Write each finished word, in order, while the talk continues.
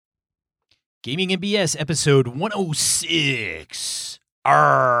Gaming and BS episode 106.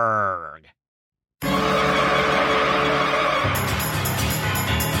 Arg.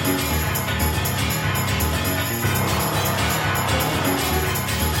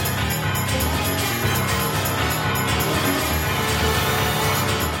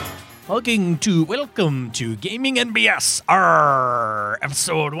 Welcome to Gaming and BS,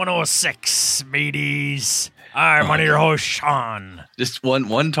 episode 106, mateys. I'm one of your hosts, Sean. Just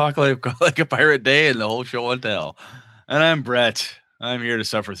one talk like a pirate day, and the whole show went to hell. And I'm Brett. I'm here to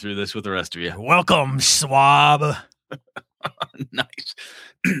suffer through this with the rest of you. Welcome, Swab. Nice.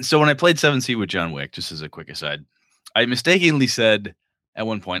 So when I played 7C with John Wick, just as a quick aside, I mistakenly said at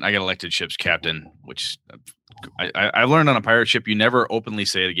one point I got elected ship's captain, which I learned on a pirate ship you never openly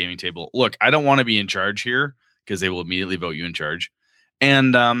say at a gaming table, look, I don't want to be in charge here, because they will immediately vote you in charge.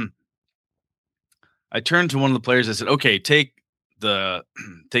 And I turned to one of the players. I said, okay, take the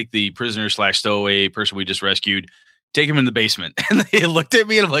prisoner / stowaway person we just rescued, take him in the basement. And they looked at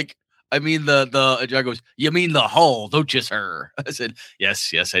me and I'm like, I mean, the John goes, you mean the hull, don't you, sir? I said,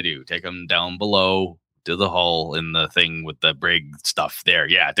 yes, I do. Take him down below to the hull in the thing with the brig stuff there.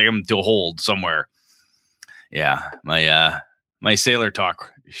 Yeah, take him to a hold somewhere. Yeah, my sailor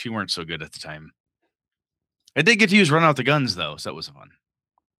talk, she weren't so good at the time. I did get to use run out the guns, though, so that was fun.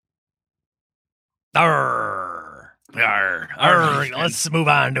 Arr. Arr. Arr. Let's move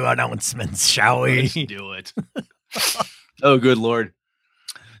on to announcements, shall we? Let's do it. Oh, good Lord.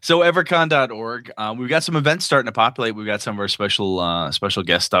 So evercon.org, we've got some events starting to populate. We've got some of our special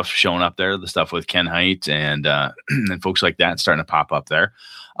guest stuff showing up there, the stuff with Ken Hite and folks like that starting to pop up there.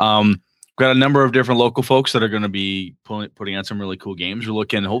 We've got a number of different local folks that are going to be putting on some really cool games. We're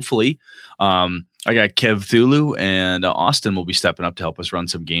looking, hopefully, I got Kev Thulu and Austin will be stepping up to help us run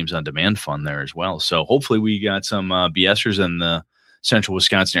some games on demand fun there as well. So hopefully we got some BSers in the central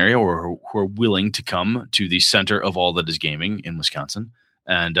Wisconsin area who are willing to come to the center of all that is gaming in Wisconsin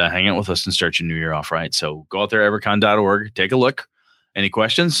and hang out with us and start your new year off right. So go out there, evercon.org, take a look. Any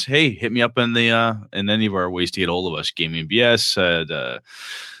questions? Hey, hit me up in any of our ways to get a hold of us. Gaming BS, the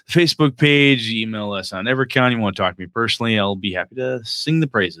Facebook page, email us on Evercon. You want to talk to me personally, I'll be happy to sing the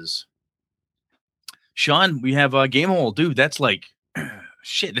praises. Sean, we have a Game Hole, dude. That's like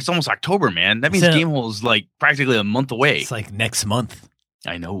shit. It's almost October, man. That means Game Hole is like practically a month away. It's like next month.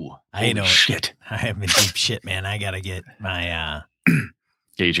 I know. I know. Shit. I have been deep shit, man. I gotta get my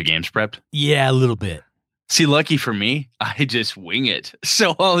get your games prepped. Yeah, a little bit. See, lucky for me, I just wing it.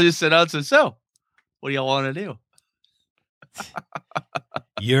 So I'll just sit out and say, so what do y'all want to do?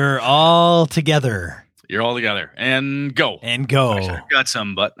 You're all together. You're all together and go. Actually, I've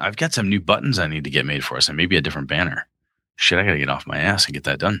got some new buttons I need to get made for us and maybe a different banner. Shit, I got to get off my ass and get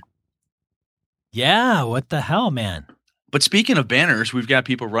that done. Yeah, what the hell, man? But speaking of banners, we've got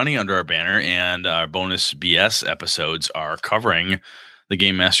people running under our banner, and our bonus BS episodes are covering the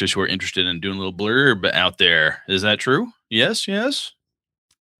game masters who are interested in doing a little blurb out there. Is that true? Yes.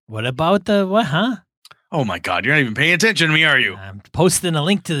 What about what, huh? Oh my God, you're not even paying attention to me, are you? I'm posting a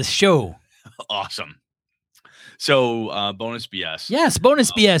link to the show. Awesome. So, bonus BS. Yes,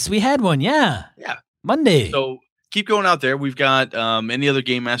 bonus BS. We had one, yeah. Yeah. Monday. So, keep going out there. We've got any other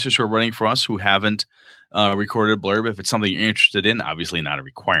game masters who are running for us who haven't recorded a blurb. If it's something you're interested in, obviously not a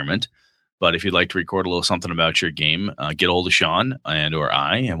requirement. But if you'd like to record a little something about your game, get a hold of Sean or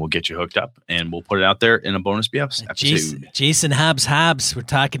I, and we'll get you hooked up, and we'll put it out there in a bonus BS episode. Jason Hobbs, we're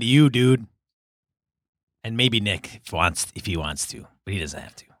talking to you, dude. And maybe Nick if he wants to, but he doesn't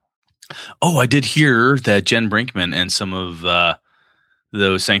have to. Oh, I did hear that Jen Brinkman and some of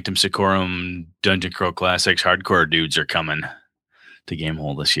those Sanctum Secorum Dungeon Crow Classics hardcore dudes are coming to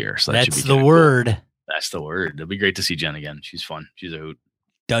Gamehole this year. So that's the word. Cool. That's the word. It'll be great to see Jen again. She's fun. She's a hoot.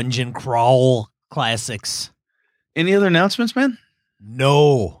 Dungeon Crawl Classics. Any other announcements, man?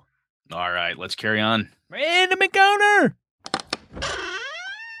 No. All right, let's carry on. Random encounter.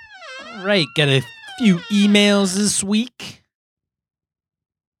 All right, got a few emails this week.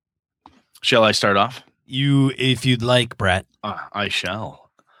 Shall I start off? If you'd like, Brett. I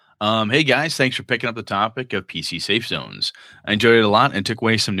shall. Hey guys, thanks for picking up the topic of PC safe zones. I enjoyed it a lot and took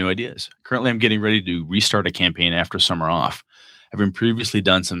away some new ideas. Currently, I'm getting ready to restart a campaign after summer off. Having previously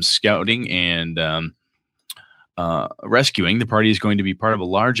done some scouting and rescuing, the party is going to be part of a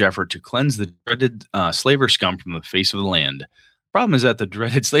large effort to cleanse the dreaded slaver scum from the face of the land. Problem is that the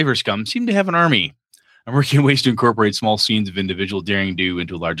dreaded slaver scum seem to have an army. I'm working on ways to incorporate small scenes of individual daring do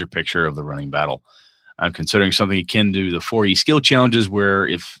into a larger picture of the running battle. I'm considering something akin to the 4E skill challenges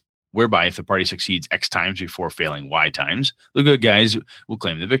whereby if the party succeeds X times before failing Y times, the good guys will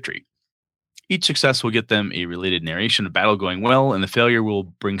claim the victory. Each success will get them a related narration of battle going well, and the failure will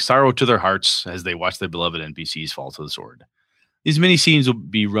bring sorrow to their hearts as they watch their beloved NPCs fall to the sword. These mini scenes will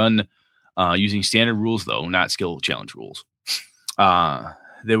be run using standard rules, though, not skill challenge rules.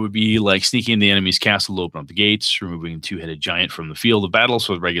 There would be like sneaking in the enemy's castle to open up the gates, removing a two-headed giant from the field of battle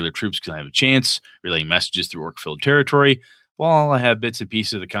so the regular troops can have a chance, relaying messages through orc-filled territory. While I have bits and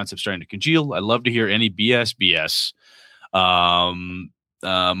pieces of the concept starting to congeal, I'd love to hear any BS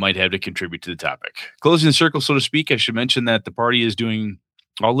might have to contribute to the topic. Closing the circle, so to speak, I should mention that the party is doing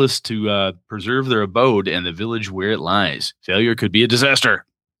all this to preserve their abode and the village where it lies. Failure could be a disaster.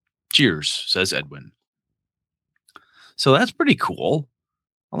 Cheers, says Edwin. So that's pretty cool.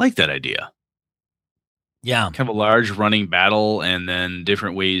 I like that idea. Yeah. Kind of a large running battle and then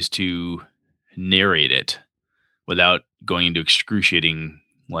different ways to narrate it without going into excruciating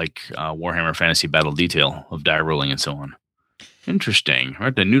like Warhammer Fantasy Battle detail of die rolling and so on. Interesting. All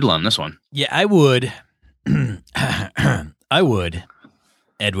right, the noodle on this one. Yeah, I would. I would.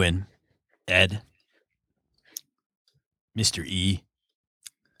 Edwin. Ed. Mr. E.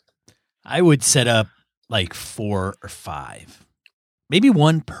 I would set up like 4 or 5. Maybe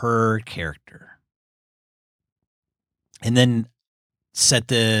 1 per character. And then set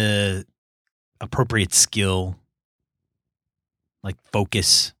the appropriate skill, like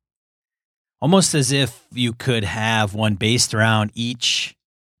focus. Almost as if you could have one based around each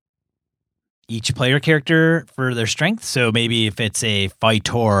player character for their strength. So maybe if it's a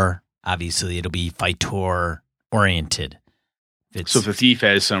fighter, obviously it'll be fighter oriented. So if the thief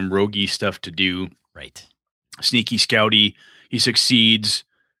has some roguey stuff to do, right, sneaky, scouty, he succeeds,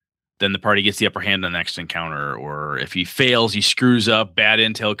 then the party gets the upper hand on the next encounter. Or if he fails, he screws up, bad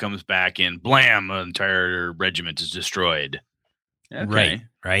intel comes back, and blam, an entire regiment is destroyed. Okay.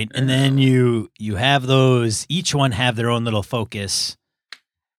 Right. And then you have those, each one have their own little focus.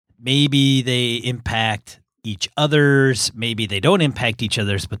 Maybe they impact each other's, maybe they don't impact each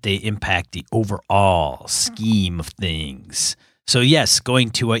other's, but they impact the overall scheme of things. So yes, going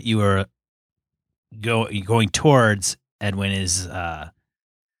to what you are going towards, Edwin, is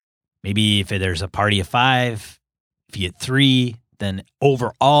maybe if there's a party of 5, if you get 3, then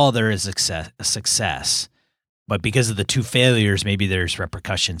overall there is a success. But because of the 2 failures, maybe there's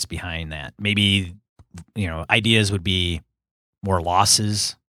repercussions behind that. Maybe, ideas would be more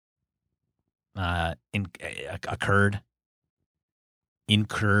losses incurred,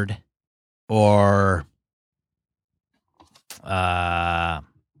 or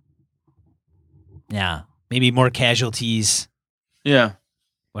maybe more casualties. Yeah.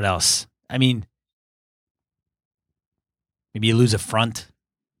 What else? I mean, maybe you lose a front.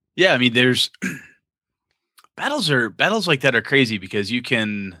 Yeah, I mean, there's battles like that are crazy because you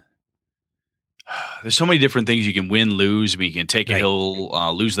can. There's so many different things you can win, lose. I mean, you can take a hill,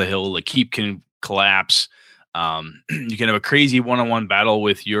 lose the hill. The keep can collapse. You can have a crazy one-on-one battle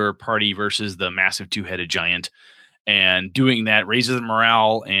with your party versus the massive 2-headed giant, and doing that raises the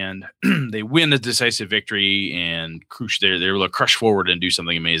morale, and they win a decisive victory and they're able to crush forward and do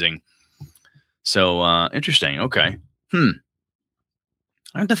something amazing. So interesting. Okay. I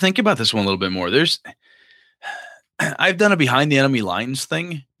have to think about this one a little bit more. I've done a behind the enemy lines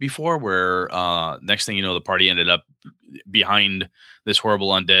thing before where next thing you know, the party ended up behind this horrible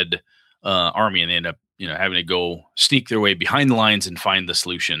undead army, and they end up having to go sneak their way behind the lines and find the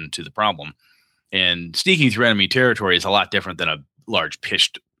solution to the problem. And sneaking through enemy territory is a lot different than a large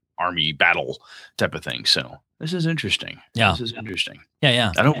pitched army battle type of thing. So this is interesting. Yeah. This is interesting.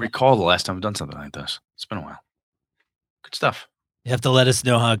 Yeah. I don't recall the last time I've done something like this. It's been a while. Good stuff. You have to let us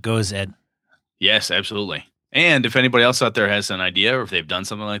know how it goes, Ed. Yes, absolutely. And if anybody else out there has an idea or if they've done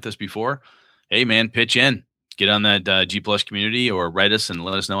something like this before, hey, man, pitch in. Get on that G Plus community or write us and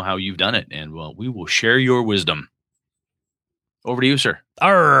let us know how you've done it. And we will share your wisdom. Over to you, sir.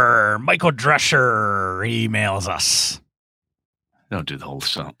 Michael Drescher emails us. Don't do the whole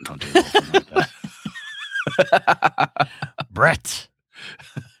song. Don't do the whole thing like that. Brett,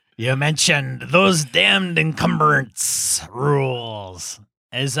 you mentioned those damned encumbrance rules.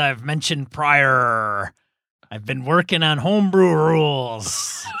 As I've mentioned prior, I've been working on homebrew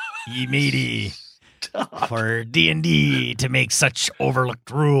rules, ye matey, for D&D to make such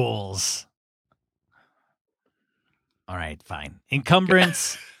overlooked rules. All right, fine.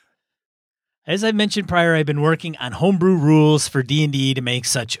 Encumbrance. As I mentioned prior, I've been working on homebrew rules for D&D to make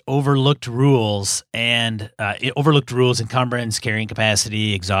such overlooked rules, encumbrance, carrying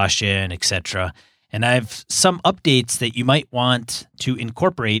capacity, exhaustion, etc. And I have some updates that you might want to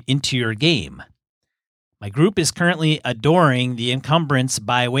incorporate into your game. My group is currently adoring the encumbrance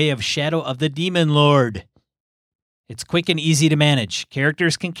by way of Shadow of the Demon Lord. It's quick and easy to manage.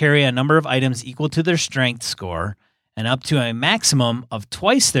 Characters can carry a number of items equal to their strength score and up to a maximum of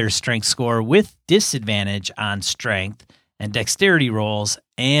twice their strength score with disadvantage on strength and dexterity rolls,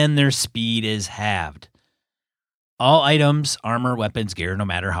 and their speed is halved. All items, armor, weapons, gear, no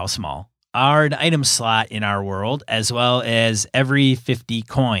matter how small, are an item slot in our world, as well as every 50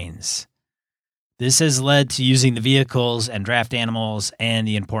 coins. This has led to using the vehicles and draft animals and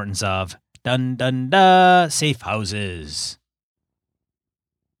the importance of safe houses.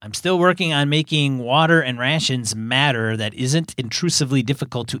 I'm still working on making water and rations matter that isn't intrusively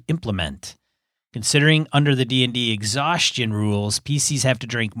difficult to implement. Considering under the D&D exhaustion rules, PCs have to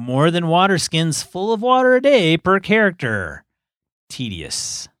drink more than water skins full of water a day per character.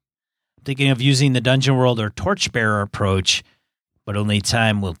 Tedious. I'm thinking of using the Dungeon World or Torchbearer approach, but only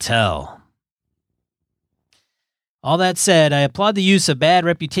time will tell. All that said, I applaud the use of bad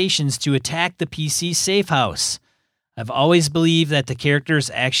reputations to attack the PC safe house. I've always believed that the character's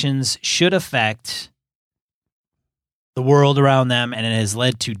actions should affect the world around them, and it has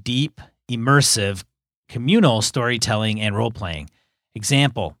led to deep, immersive, communal storytelling and role-playing.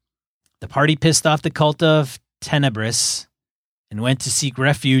 Example, the party pissed off the cult of Tenebris and went to seek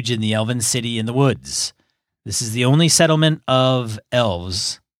refuge in the elven city in the woods. This is the only settlement of the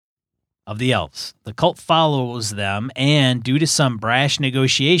elves. The cult follows them, and due to some brash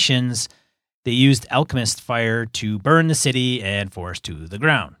negotiations, they used alchemist fire to burn the city and force to the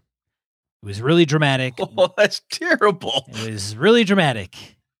ground. It was really dramatic. Oh, that's terrible. It was really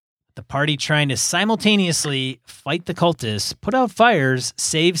dramatic. The party trying to simultaneously fight the cultists, put out fires,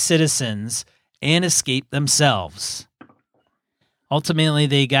 save citizens, and escape themselves. Ultimately,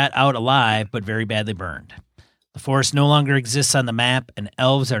 they got out alive, but very badly burned. The forest no longer exists on the map, and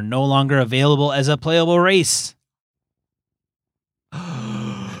elves are no longer available as a playable race.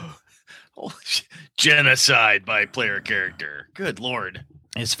 Genocide by player character. Good Lord.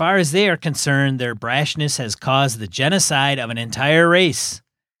 As far as they are concerned, their brashness has caused the genocide of an entire race.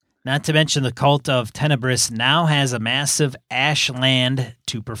 Not to mention the cult of Tenebris now has a massive ash land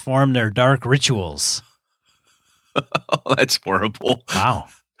to perform their dark rituals. Oh, that's horrible. Wow.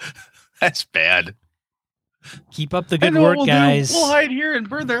 That's bad. Keep up the good work, guys. We'll hide here and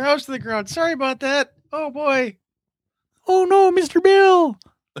burn their house to the ground. Sorry about that. Oh, boy. Oh, no, Mr. Bill.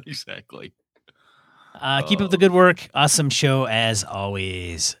 Exactly. Keep up the good work. Awesome show as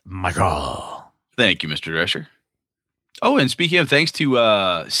always, Michael. Thank you, Mr. Drescher. Oh, and speaking of, thanks to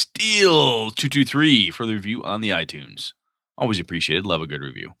Steel223 for the review on the iTunes. Always appreciated. Love a good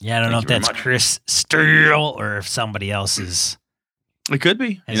review. Yeah, I don't know if that's Chris Steele or if somebody else is. It could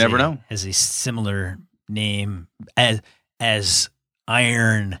be. You never know. Has a similar name as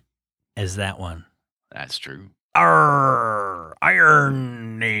Iron as that one. That's true.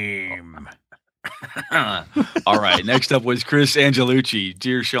 Iron name. All right. Next up was Chris Angelucci.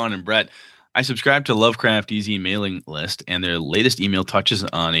 Dear Sean and Brett, I subscribe to Lovecraft Easy mailing list, and their latest email touches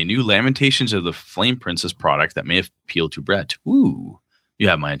on a new Lamentations of the Flame Princess product that may appeal to Brett. Ooh, you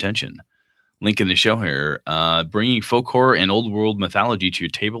have my attention. Link in the show here. Bringing folk horror and old world mythology to your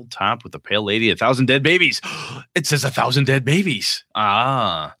tabletop with a pale lady, 1,000 dead babies. It says 1,000 dead babies.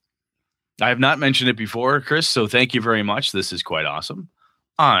 I have not mentioned it before, Chris, so thank you very much. This is quite awesome.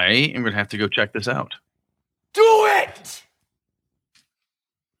 I am going to have to go check this out. Do it!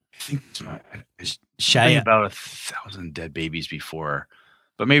 I think it's about 1,000 dead babies before,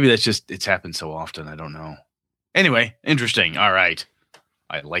 but maybe that's just, it's happened so often. I don't know. Anyway, interesting. All right.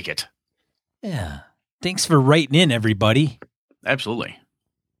 I like it. Yeah. Thanks for writing in, everybody. Absolutely.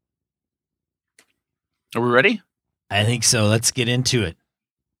 Are we ready? I think so. Let's get into it.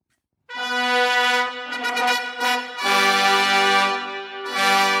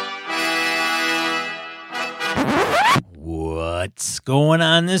 What's going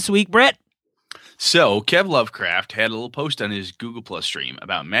on this week, Brett? So, Kev Lovecraft had a little post on his Google Plus stream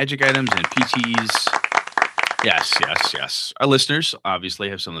about magic items and PTs. Yes. Our listeners obviously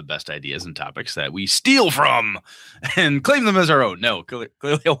have some of the best ideas and topics that we steal from and claim them as our own. No, clearly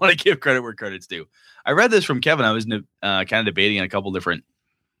I want to give credit where credit's due. I read this from Kevin. I was kind of debating on a couple different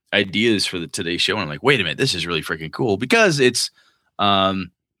ideas for today's show. And I'm like, wait a minute, this is really freaking cool because it's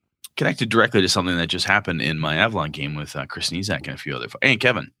connected directly to something that just happened in my Avalon game with Chris Nizak and a few other and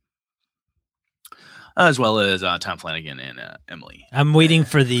Kevin. As well as Tom Flanagan and Emily. I'm waiting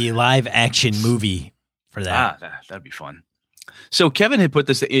for the live action movie for that. That'd be fun. So Kevin had put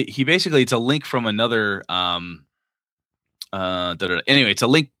this. He basically, it's a link from another. Anyway, it's a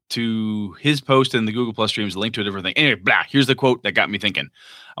link to his post in the Google Plus streams. A link to a different thing. Anyway, here's the quote that got me thinking.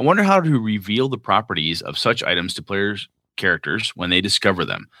 I wonder how to reveal the properties of such items to players' characters when they discover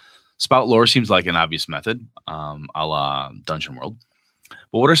them. Spout lore seems like an obvious method, a la Dungeon World.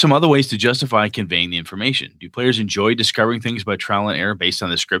 But what are some other ways to justify conveying the information? Do players enjoy discovering things by trial and error based on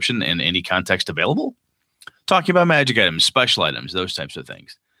the description and any context available? Talking about magic items, special items, those types of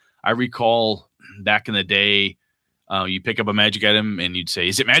things. I recall back in the day, you pick up a magic item and you'd say,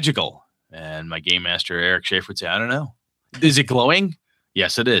 "Is it magical?" And my game master, Eric Schaefer, would say, "I don't know." "Is it glowing?"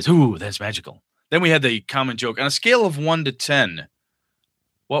 "Yes, it is." "Ooh, that's magical." Then we had the common joke, on a scale of 1 to 10,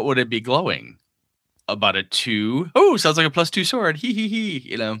 what would it be glowing? About a 2. "Oh, sounds like a +2 sword." Hee hee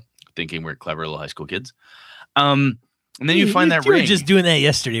hee. Thinking we're clever little high school kids. And then you find that you ring. were just doing that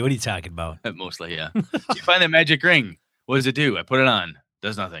yesterday. What are you talking about? Mostly, yeah. You find that magic ring. What does it do? I put it on.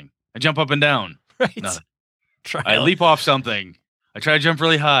 Does nothing. I jump up and down. Right. Nothing. Trial. I leap off something. I try to jump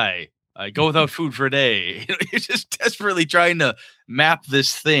really high. I go without food for a day. You're just desperately trying to map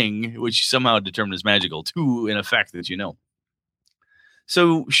this thing, which you somehow determined is magical, to an effect that you know.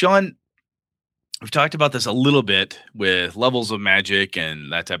 So, Sean, we've talked about this a little bit with levels of magic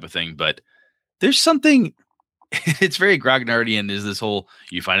and that type of thing, but there's something, it's very Grognardian, is this whole,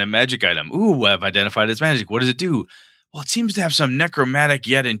 you find a magic item. Ooh, I've identified as magic. What does it do? Well, it seems to have some necromantic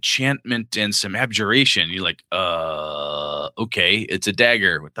yet enchantment and some abjuration. You're like, okay, it's a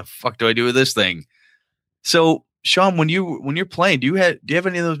dagger. What the fuck do I do with this thing? So, Sean, when you're playing, do you have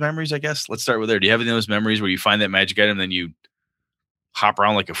any of those memories? I guess let's start with there. Do you have any of those memories where you find that magic item, then you hop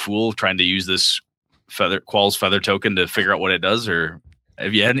around like a fool trying to use this Qual's feather token to figure out what it does? Or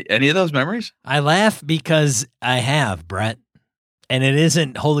have you had any of those memories? I laugh because I have, Brett, and it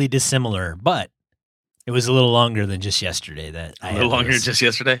isn't wholly dissimilar, but it was a little longer than just yesterday. A little longer than just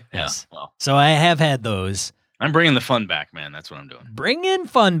yesterday? Yes. Yeah. Well, So I have had those. I'm bringing the fun back, man. That's what I'm doing. Bringing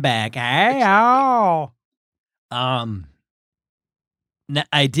fun back. Hey, oh. Now,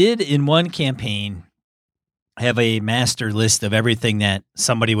 I did in one campaign have a master list of everything that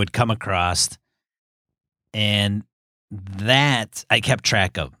somebody would come across, and that I kept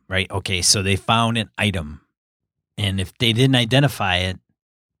track of, right? Okay, so they found an item, and if they didn't identify it,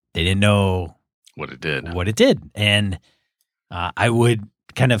 they didn't know What it did. And I would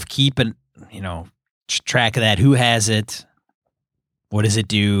kind of keep track of that. Who has it? What does it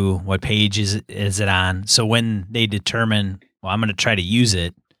do? What page is it on? So when they determine, well, I'm going to try to use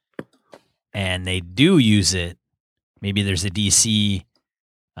it, and they do use it, maybe there's a DC,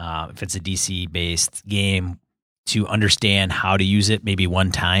 if it's a DC-based game, to understand how to use it maybe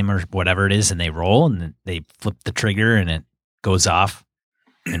one time or whatever it is, and they roll, and they flip the trigger, and it goes off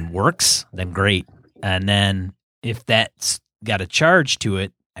and works, then great. And then if that's got a charge to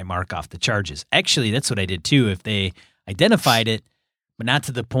it, I mark off the charges. Actually, that's what I did too. If they identified it, but not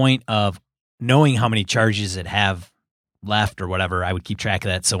to the point of knowing how many charges it have left or whatever, I would keep track of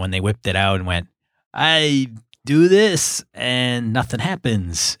that. So when they whipped it out and went, I do this and nothing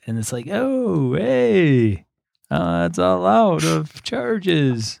happens. And it's like, oh, hey, it's all out of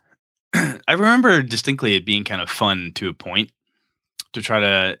charges. I remember distinctly it being kind of fun to a point to try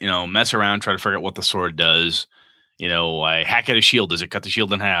to, mess around, try to figure out what the sword does. I hack at a shield. Does it cut the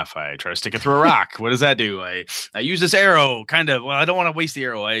shield in half? I try to stick it through a rock. What does that do? I use this arrow, kind of. Well, I don't want to waste the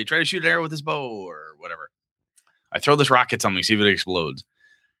arrow. I try to shoot an arrow with this bow or whatever. I throw this rock at something, see if it explodes.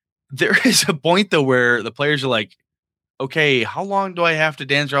 There is a point, though, where the players are like, okay, how long do I have to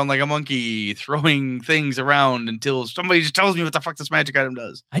dance around like a monkey throwing things around until somebody just tells me what the fuck this magic item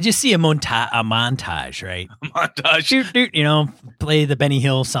does? I just see a montage, right? A montage. Shoot, play the Benny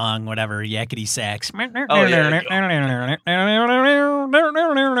Hill song, whatever, yakety sax. Oh, yeah.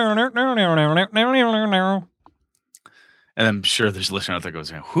 And I'm sure there's a listener out there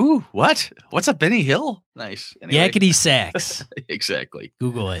goes, who? What? What's a Benny Hill? Nice. Anyway. Yakety sax. Exactly.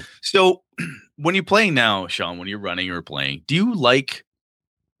 Google it. So when you're playing now, Sean, when you're running or playing, do you like...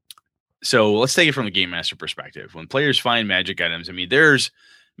 So let's take it from a game master perspective. When players find magic items, I mean, there's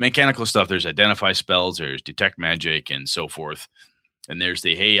mechanical stuff. There's identify spells. There's detect magic and so forth. And there's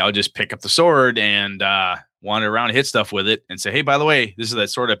the, hey, I'll just pick up the sword and wander around and hit stuff with it and say, hey, by the way, this is that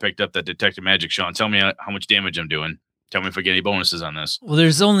sword I picked up that detected magic, Sean. Tell me how much damage I'm doing. Tell me if I get any bonuses on this. Well,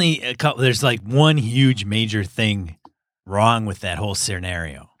 there's only a couple. There's like one huge major thing wrong with that whole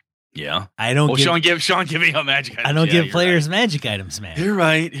scenario. Yeah. I don't. Sean giving out magic items. I don't give players right. magic items, man. You're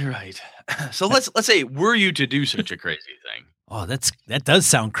right. So let's say, were you to do such a crazy thing? Oh, that does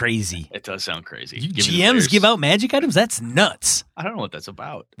sound crazy. It does sound crazy. GMs give out magic items? That's nuts. I don't know what that's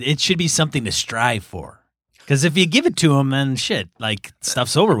about. It should be something to strive for. Because if you give it to them, then shit, like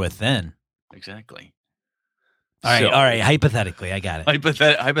stuff's over with then. Exactly. All right. Hypothetically, I got it.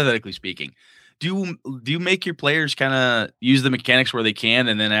 Hypothetically speaking, do you make your players kind of use the mechanics where they can,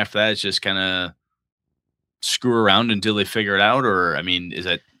 and then after that, it's just kind of screw around until they figure it out? Or, I mean, is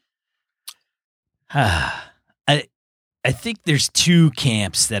that I think there's two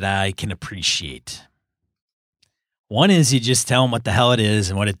camps that I can appreciate. One is you just tell them what the hell it is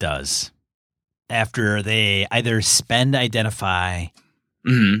and what it does. After they either spend identify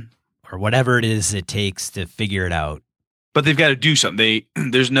or whatever it is it takes to figure it out. But they've got to do something.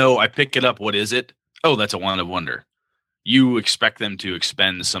 There's no, I pick it up. What is it? Oh, that's a wand of wonder. You expect them to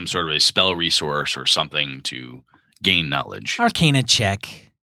expend some sort of a spell resource or something to gain knowledge. Arcana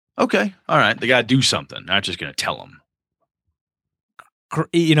check. Okay. All right. They got to do something. Not just going to tell them.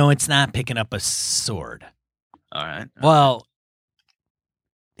 It's not picking up a sword. All right. Well,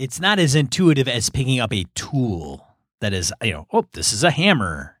 it's not as intuitive as picking up a tool that is, this is a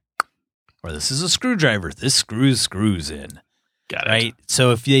hammer or this is a screwdriver. This screws in. Got it. Right?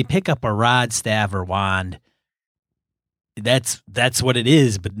 So if they pick up a rod, staff, or wand, that's what it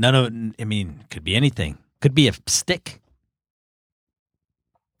is, but could be anything. Could be a stick.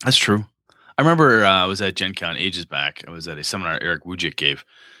 That's true. I remember I was at Gen Con ages back. I was at a seminar Eric Wujcik gave.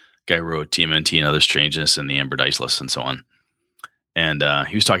 Guy wrote TMNT and Other Strangeness and the Amber Dice List and so on. And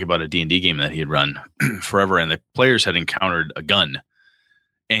he was talking about a D&D game that he had run forever, and the players had encountered a gun.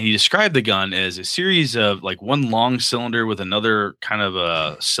 And he described the gun as a series of like one long cylinder with another kind of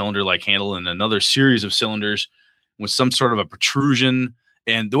a cylinder-like handle and another series of cylinders with some sort of a protrusion.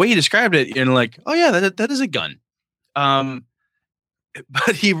 And the way he described it, oh yeah, that is a gun.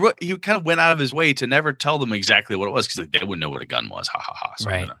 But he kind of went out of his way to never tell them exactly what it was because they wouldn't know what a gun was. Ha ha ha. So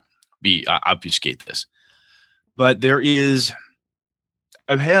right. I'm gonna obfuscate this. But there is,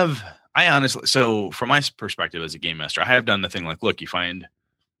 I honestly, so from my perspective as a game master, I have done the thing like, look, you find,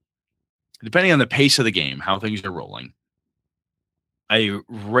 depending on the pace of the game, how things are rolling, I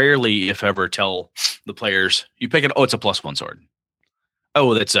rarely, if ever, tell the players, you pick it, it's a +1 sword.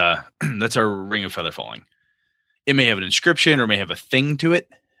 Oh, that's a ring of feather falling. It may have an inscription or may have a thing to it,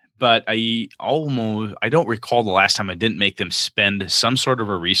 but I don't recall the last time I didn't make them spend some sort of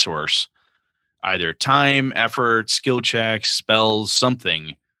a resource, either time, effort, skill checks, spells,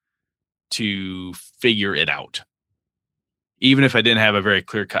 something to figure it out. Even if I didn't have a very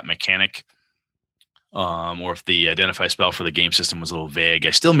clear-cut mechanic, or if the identify spell for the game system was a little vague,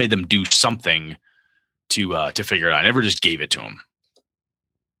 I still made them do something to figure it out. I never just gave it to them.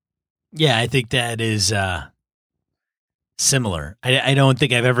 Yeah, I think that is similar. I don't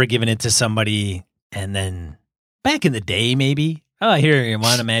think I've ever given it to somebody and then back in the day, maybe. Oh, here, you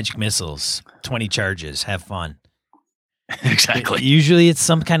want a magic missiles, 20 charges, have fun. Exactly. Usually it's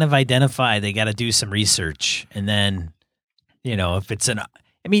some kind of identify. They got to do some research. And then, if it's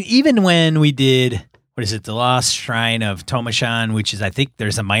even when we did, what is it? The Lost Shrine of Tomashan, which is, I think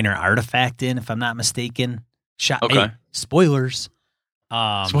there's a minor artifact in, if I'm not mistaken. Okay. Hey, spoilers.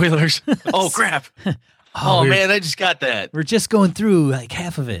 Spoilers. Oh, crap. Oh man, I just got that. We're just going through like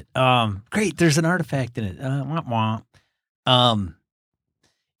half of it. Great, there's an artifact in it. Wah, wah.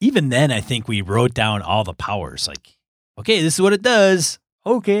 Even then, I think we wrote down all the powers. Like, okay, this is what it does.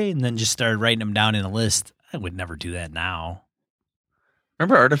 Okay, and then just started writing them down in a list. I would never do that now.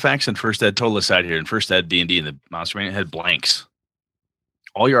 Remember artifacts in First Ed? Total aside here. In First Ed, D&D, and the Monster Manual had blanks.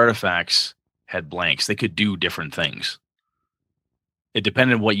 All your artifacts had blanks. They could do different things. It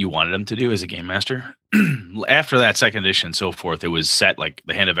depended on what you wanted them to do as a game master. After that second edition and so forth, it was set like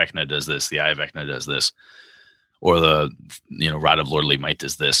the Hand of Vecna does this, the Eye of Vecna does this, or the Rod of Lordly Might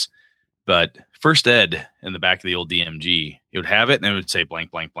does this. But First Ed in the back of the old DMG, it would have it and it would say blank,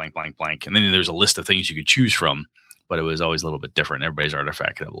 blank, blank, blank, blank. And then there's a list of things you could choose from, but it was always a little bit different. Everybody's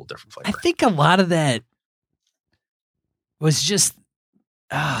artifact could have a little different flavor. I think a lot of that was just,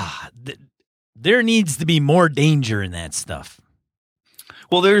 there needs to be more danger in that stuff.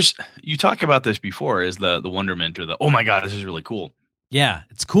 Well, you talk about this before is the wonderment or the, oh my God, this is really cool. Yeah,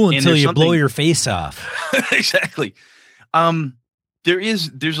 it's cool until you blow your face off. Exactly.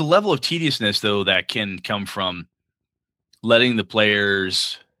 There's a level of tediousness though that can come from letting the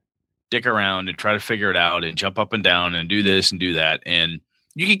players dick around and try to figure it out and jump up and down and do this and do that. And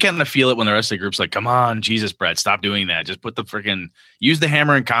you can kind of feel it when the rest of the group's like, come on, Jesus, Brett, stop doing that. Just put use the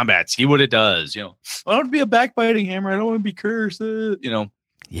hammer in combat. See what it does. I don't want to be a backbiting hammer. I don't want to be cursed.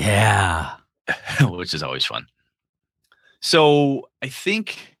 Yeah. Which is always fun. So I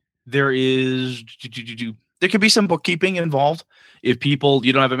think there could be some bookkeeping involved. If you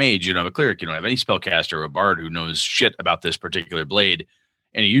don't have a mage, you don't have a cleric, you don't have any spellcaster or a bard who knows shit about this particular blade,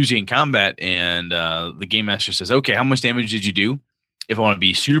 and you're using it in combat, and the game master says, okay, how much damage did you do? If I want to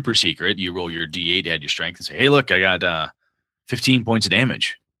be super secret, you roll your D8, add your strength, and say, hey, look, I got 15 points of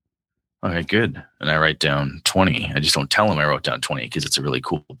damage. Okay, good. And I write down 20. I just don't tell him I wrote down 20 because it's a really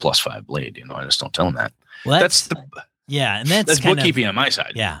cool +5 blade. I just don't tell him that. Well, that's bookkeeping on my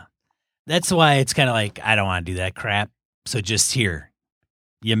side. Yeah. That's why it's kind of like, I don't want to do that crap. So just here,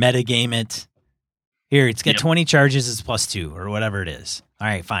 you metagame it. Here, it's got 20 charges, it's +2 or whatever it is. All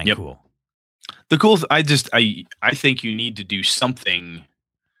right, fine, cool. The cool, I think you need to do something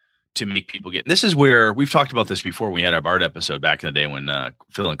to make people get. This is where we've talked about this before. We had our Bard episode back in the day when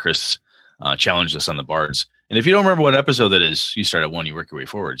Phil and Chris challenged us on the Bards. And if you don't remember what episode that is, you start at 1, you work your way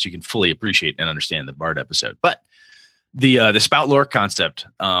forward, so you can fully appreciate and understand the Bard episode. But the spout lore concept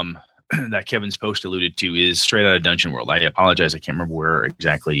that Kevin's post alluded to is straight out of Dungeon World. I apologize, I can't remember where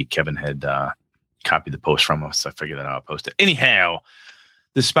exactly Kevin had copied the post from us. I figured that out. I'll post it. Anyhow,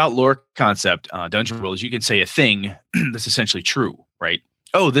 the spout lore concept, Dungeon World, is you can say a thing that's essentially true, right?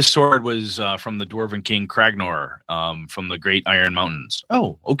 Oh, this sword was from the Dwarven King Kragnor, from the Great Iron Mountains.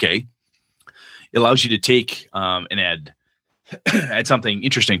 Oh, okay. It allows you to take and add something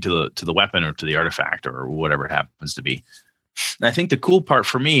interesting to the weapon or to the artifact or whatever it happens to be. And I think the cool part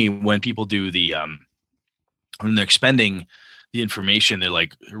for me when people do the when they're expending the information, they're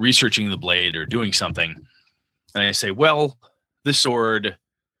like researching the blade or doing something, and I say, well, this sword,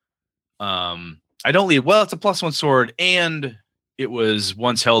 I don't lead. Well, it's a +1 sword, and it was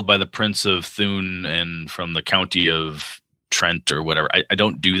once held by the Prince of Thune and from the county of Trent or whatever. I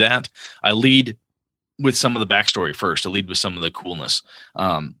don't do that. I lead with some of the backstory first. I lead with some of the coolness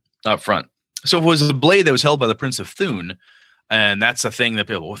up front. So if it was a blade that was held by the Prince of Thune, and that's a thing that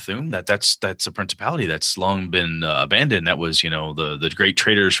people, Thune, that's a principality that's long been abandoned. That was, the great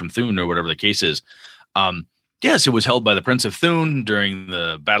traders from Thune or whatever the case is. Yes, it was held by the Prince of Thune during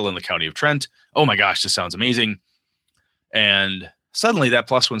the battle in the county of Trent. Oh my gosh, this sounds amazing. And suddenly that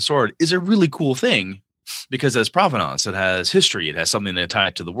 +1 sword is a really cool thing because it has provenance, it has history, it has something to tie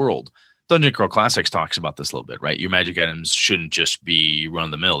it to the world. Dungeon Crawl Classics talks about this a little bit, right? Your magic items shouldn't just be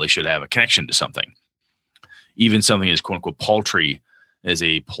run-of-the-mill. They should have a connection to something. Even something as quote-unquote paltry as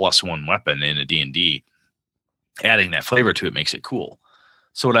a +1 weapon in a D&D, adding that flavor to it makes it cool.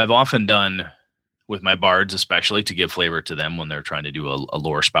 So what I've often done with my bards, especially to give flavor to them when they're trying to do a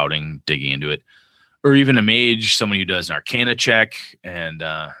lore spouting, digging into it, or even a mage, someone who does an arcana check, and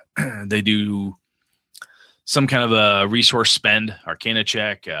they do some kind of a resource spend, arcana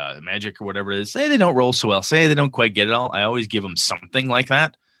check, magic or whatever it is. Say they don't roll so well, say they don't quite get it all. I always give them something like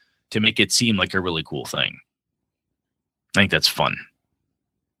that to make it seem like a really cool thing. I think that's fun.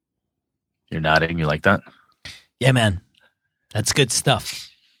 You're nodding. You like that? Yeah, man. That's good stuff.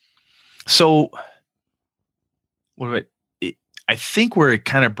 So I think where it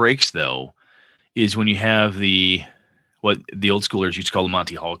kind of breaks, though, is when you have what the old schoolers used to call the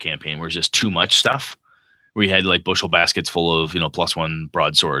Monty Hall campaign, where it's just too much stuff. Where you had like bushel baskets full of, +1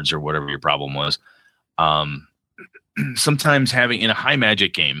 broadswords or whatever your problem was. Sometimes having in a high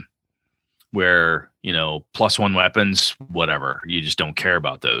magic game where, +1 weapons, whatever, you just don't care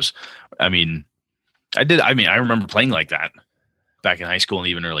about those. I remember playing like that back in high school and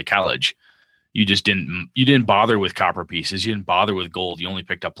even early college. You didn't bother with copper pieces. You didn't bother with gold. You only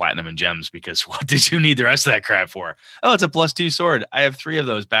picked up platinum and gems because what did you need the rest of that crap for? Oh, it's a +2 sword. I have 3 of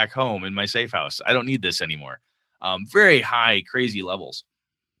those back home in my safe house. I don't need this anymore. Very high, crazy levels.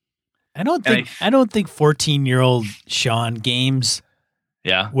 I don't think 14-year-old Sean games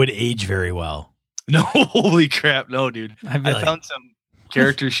would age very well. No, holy crap. No, dude. I found some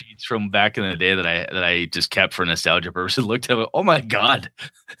character sheets from back in the day that I just kept for nostalgia purposes. Looked at it. Oh my God,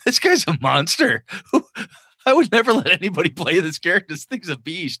 this guy's a monster. I would never let anybody play this character. This thing's a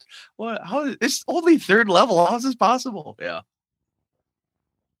beast. What? How? It's only 3rd level. How is this possible? Yeah.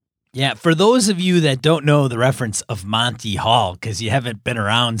 Yeah. For those of you that don't know the reference of Monty Hall, because you haven't been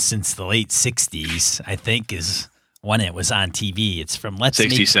around since the late 60s, I think is when it was on TV. It's from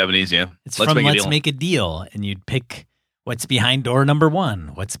 60s, 70s. Yeah. It's from Let's Make a Deal. And you'd pick what's behind door number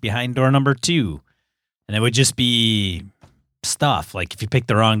 1, what's behind door number 2. And it would just be stuff. Like if you picked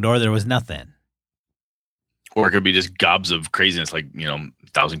the wrong door, there was nothing. Or it could be just gobs of craziness, like,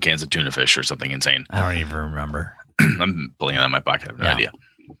 1,000 cans of tuna fish or something insane. I don't even remember. I'm pulling it out of my pocket. I have no idea.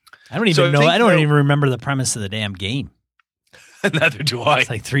 I don't even know. I don't even remember the premise of the damn game. Neither do I. It's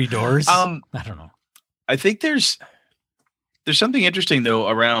like 3 doors. I don't know. I think there's something interesting, though,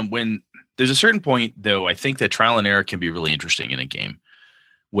 around when there's a certain point, though, I think that trial and error can be really interesting in a game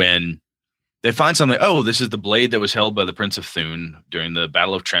when they find something. Oh, this is the blade that was held by the Prince of Thune during the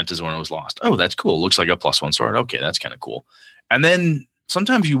Battle of Trent is when it was lost. Oh, that's cool. Looks like a +1 sword. Okay, that's kind of cool. And then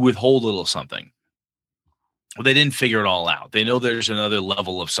sometimes you withhold a little something. Well, they didn't figure it all out. They know there's another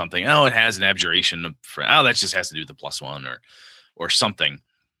level of something. Oh, it has an abjuration. That just has to do with the +1 or something.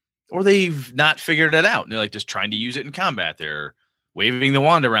 Or they've not figured it out. And they're like just trying to use it in combat. They're waving the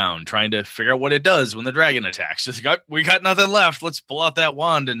wand around, trying to figure out what it does when the dragon attacks. We got nothing left. Let's pull out that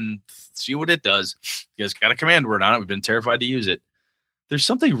wand and see what it does. You guys got a command word on it. We've been terrified to use it. There's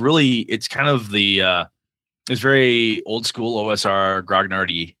something really, it's kind of it's very old school OSR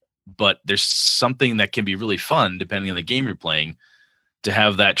grognardy, but there's something that can be really fun depending on the game you're playing to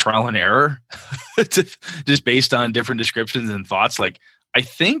have that trial and error just based on different descriptions and thoughts. Like, I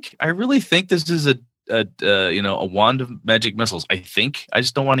really think this is a wand of magic missiles. I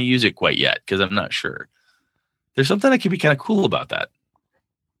just don't want to use it quite yet because I'm not sure. There's something that could be kind of cool about that.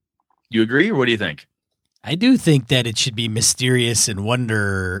 You agree, or what do you think? I do think that it should be mysterious and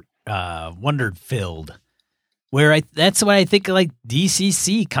wonder filled. That's why I think like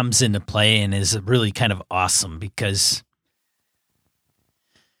DCC comes into play and is really kind of awesome because,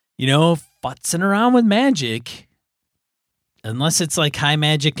 futzing around with magic, unless it's like high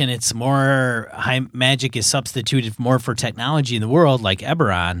magic and it's more high magic is substituted more for technology in the world, like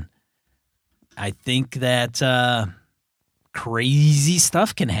Eberron, I think that crazy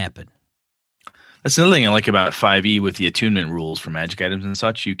stuff can happen. That's another thing I like about 5e with the attunement rules for magic items and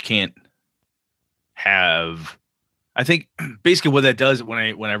such. You can't have. I think basically what that does when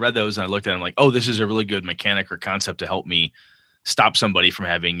I read those and I looked at it, I'm like, oh, this is a really good mechanic or concept to help me stop somebody from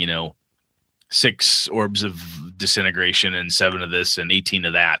having 6 orbs of disintegration and 7 of this and 18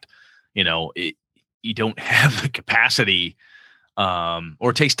 of that. You don't have the capacity, or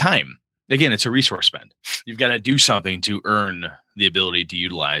it takes time. Again, it's a resource spend. You've got to do something to earn the ability to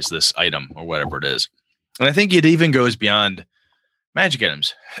utilize this item or whatever it is. And I think it even goes beyond magic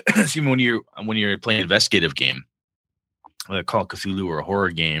items. Even when you're playing an investigative game, like a Call of Cthulhu or a horror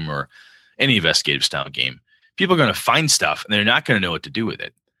game or any investigative style game, people are going to find stuff and they're not going to know what to do with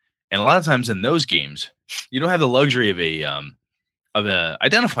it. And a lot of times in those games, you don't have the luxury of a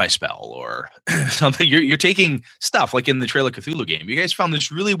identify spell or something. You're taking stuff like in the Trail of Cthulhu game. You guys found this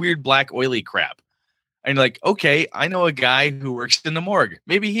really weird black oily crap. And you're like, okay, I know a guy who works in the morgue.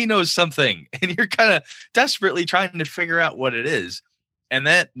 Maybe he knows something. And you're kind of desperately trying to figure out what it is. And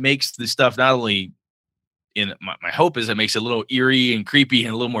that makes the stuff not only my hope is it makes it a little eerie and creepy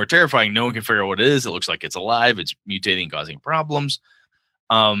and a little more terrifying. No one can figure out what it is. It looks like it's alive. It's mutating, causing problems.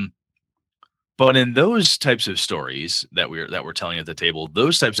 But in those types of stories that we're telling at the table,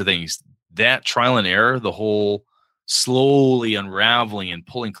 those types of things, that trial and error, the whole slowly unraveling and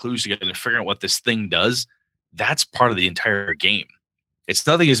pulling clues together and figuring out what this thing does, that's part of the entire game. It's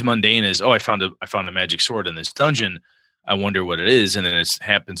nothing as mundane as, I found a magic sword in this dungeon. I wonder what it is, and then it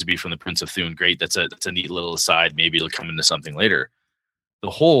happens to be from the Prince of Thune. Great, that's a neat little aside. Maybe it'll come into something later. The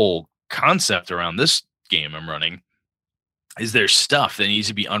whole concept around this game I'm running is there's stuff that needs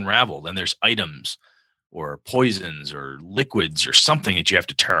to be unraveled, and there's items or poisons or liquids or something that you have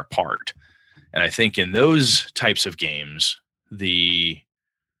to tear apart. And I think in those types of games, the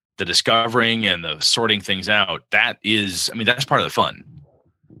discovering and the sorting things out, that's part of the fun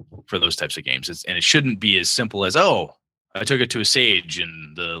for those types of games. And it shouldn't be as simple as, I took it to a sage,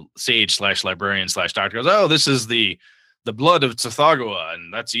 and the sage / librarian / doctor goes, oh, this is the blood of Tsathoggua,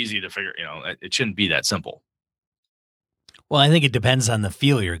 and that's easy to figure. It shouldn't be that simple. Well, I think it depends on the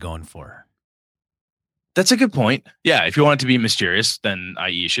feel you're going for. That's a good point. Yeah, if you want it to be mysterious, then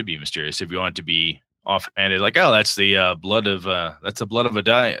i.e. it should be mysterious. If you want it to be offhanded, like, that's the blood of a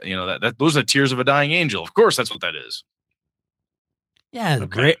dying, those are tears of a dying angel. Of course, that's what that is. Yeah, okay.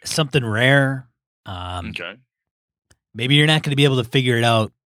 Great, something rare. Okay. Maybe you're not going to be able to figure it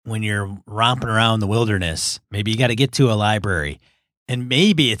out when you're romping around the wilderness. Maybe you got to get to a library, and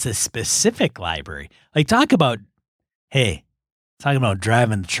maybe it's a specific library. Like talking about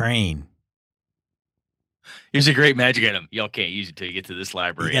driving the train. Here's a great magic item. Y'all can't use it until you get to this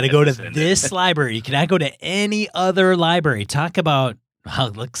library. You got to go to this library. You cannot go to any other library. Talk about how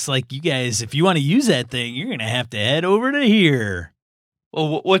it looks like you guys, if you want to use that thing, you're going to have to head over to here.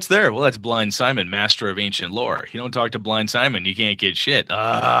 Well, what's there? Well, that's Blind Simon, master of ancient lore. You don't talk to Blind Simon, you can't get shit.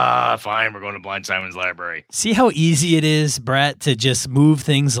 Fine, we're going to Blind Simon's library. See how easy it is, Brett, to just move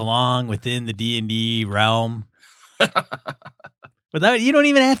things along within the D&D realm? You don't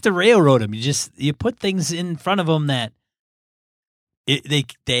even have to railroad them. You put things in front of them that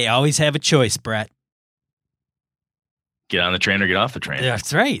they always have a choice, Brett. Get on the train or get off the train.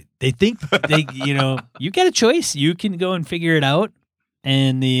 That's right. They think you got a choice. You can go and figure it out.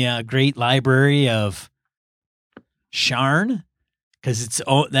 And the great library of Sharn, because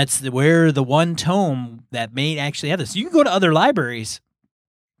that's where the one tome that may actually have this. You can go to other libraries,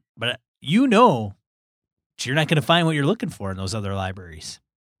 but you're not going to find what you're looking for in those other libraries.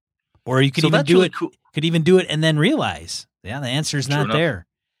 Or you could even do really it. Cool. Could even do it and then realize, the answer is not there.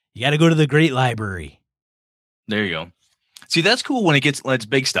 You got to go to the great library. There you go. See, that's cool when it's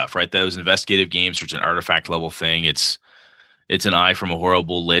big stuff, right? Those investigative games, or it's an artifact level thing. It's an eye from a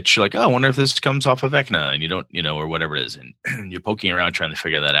horrible lich. You're like, oh, I wonder if this comes off of Vecna, and you don't, or whatever it is, and you're poking around trying to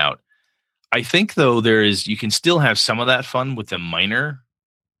figure that out. I think though you can still have some of that fun with the minor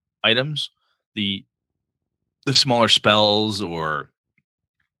items, the smaller spells or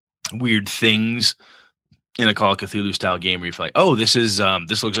weird things in a Call of Cthulhu style game where you feel like, oh, this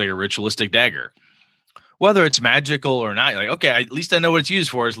looks like a ritualistic dagger. Whether it's magical or not, like, okay, at least I know what it's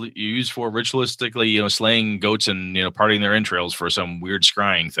used for. It's used for ritualistically, slaying goats and, parting their entrails for some weird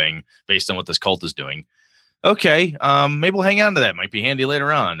scrying thing based on what this cult is doing. Okay, maybe we'll hang on to that. Might be handy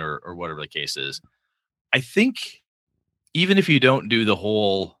later on, or whatever the case is. I think even if you don't do the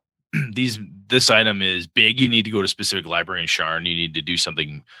whole, this item is big, you need to go to a specific library in Sharn. You need to do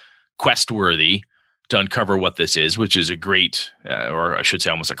something quest worthy to uncover what this is, which is a great, or I should say,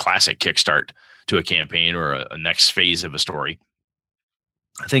 almost a classic kickstart to a campaign or a next phase of a story.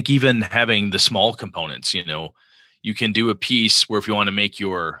 I think even having the small components, you can do a piece where if you want to make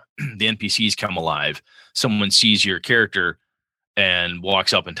the NPCs come alive, someone sees your character and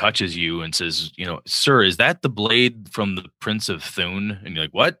walks up and touches you and says, sir, is that the blade from the Prince of Thune? And you're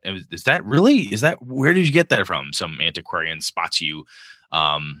like, what? Is that really? Where did you get that from? Some antiquarian spots you.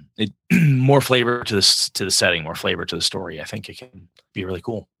 More flavor to the setting, more flavor to the story. I think it can be really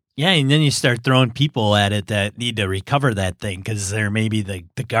cool. Yeah, and then you start throwing people at it that need to recover that thing because they're maybe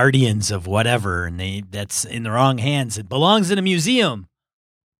the guardians of whatever, and that's in the wrong hands. It belongs in a museum.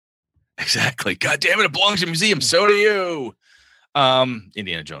 Exactly. God damn it, it belongs in a museum. So do you.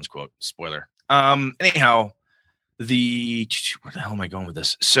 Indiana Jones quote. Spoiler. Anyhow, where the hell am I going with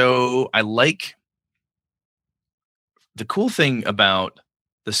this? So I like the cool thing about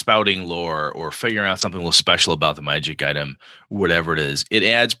the spouting lore or figuring out something a little special about the magic item, whatever it is, it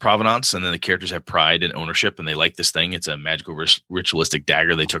adds provenance, and then the characters have pride and ownership, and they like this thing. It's a magical ritualistic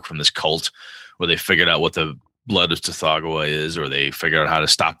dagger they took from this cult, where they figured out what the blood of Tsathoggua is, or they figured out how to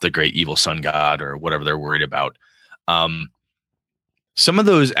stop the great evil sun god, or whatever they're worried about. Some of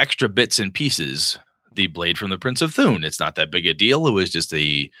those extra bits and pieces, the blade from the Prince of Thune, it's not that big a deal. It was just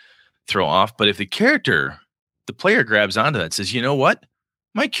a throw off. But if the player grabs onto that, says, you know what?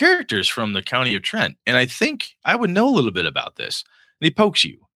 My character's from the county of Trent, and I think I would know a little bit about this. And he pokes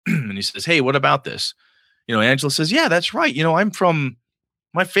you, and he says, hey, what about this? Angela says, yeah, that's right.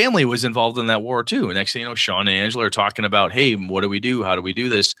 My family was involved in that war too. And next thing you know, Sean and Angela are talking about, hey, what do we do? How do we do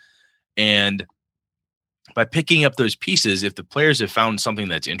this? And by picking up those pieces, if the players have found something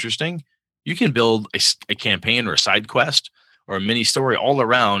that's interesting, you can build a campaign or a side quest or a mini story all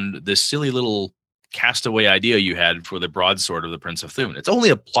around this silly little castaway idea you had for the broadsword of the Prince of Thune. It's only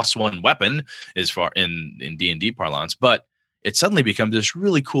a +1 weapon as far in D&D parlance, but it suddenly becomes this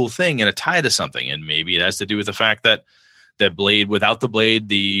really cool thing and a tie to something. And maybe it has to do with the fact that without the blade,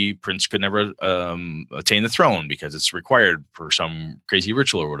 the prince could never attain the throne because it's required for some crazy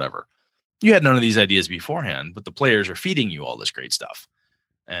ritual or whatever. You had none of these ideas beforehand, but the players are feeding you all this great stuff.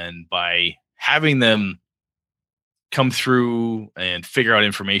 And by having them come through and figure out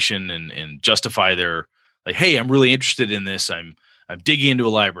information and justify their, like, hey, I'm really interested in this. I'm digging into a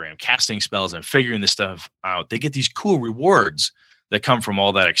library. I'm casting spells. I'm figuring this stuff out. They get these cool rewards that come from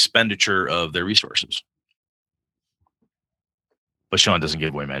all that expenditure of their resources. But Sean doesn't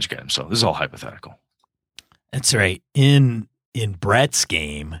give away magic items, so this is all hypothetical. That's right. In Brett's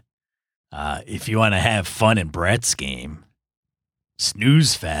game, if you want to have fun in Brett's game,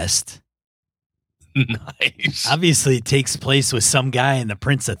 Snooze Fest. Nice. Obviously, it takes place with some guy in the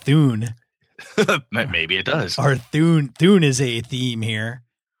Prince of Thune. Maybe it does. Or Thune is a theme here.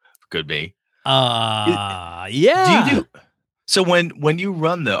 Could be. Yeah. Do you so when you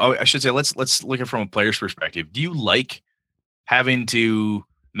run I should say, let's look at it from a player's perspective. Do you like having to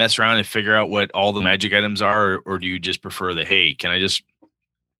mess around and figure out what all the magic items are, or do you just prefer the, hey, can I just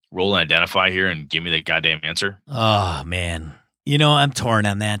roll and identify here and give me the goddamn answer? Oh man. I'm torn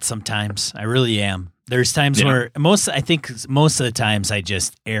on that sometimes. I really am. There's times where most of the times I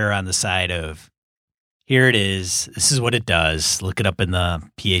just err on the side of, here it is. This is what it does. Look it up in the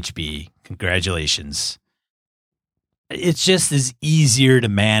PHB. Congratulations. It's just as easier to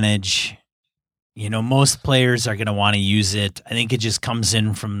manage. Most players are going to want to use it. I think it just comes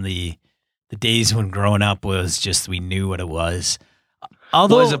in from the days when growing up was just, we knew what it was.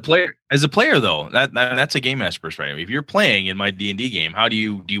 Although, as a player though, that's a game master perspective. If you're playing in my D&D game, how do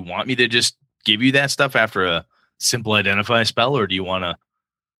you want me to just give you that stuff after a simple identify spell, or do you want to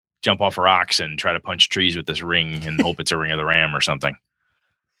jump off rocks and try to punch trees with this ring and hope it's a ring of the ram or something?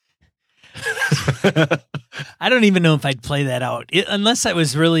 I don't even know if I'd play that out unless I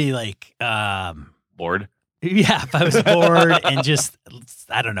was really like bored. Yeah, if I was bored and just,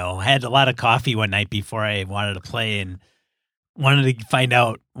 I don't know, had a lot of coffee one night before I wanted to play and wanted to find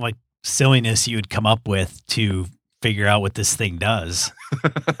out what silliness you would come up with to figure out what this thing does.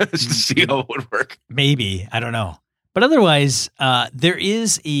 To see how it would work. Maybe, I don't know. But otherwise,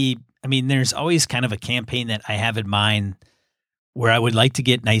 there's always kind of a campaign that I have in mind where I would like to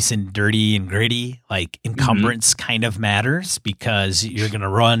get nice and dirty and gritty, like encumbrance kind of matters because you're going to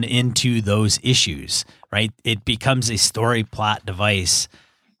run into those issues, right? It becomes a story plot device.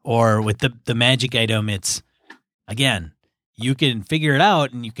 Or with the magic item, it's, again, you can figure it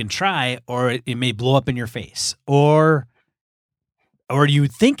out and you can try, or it may blow up in your face. Or you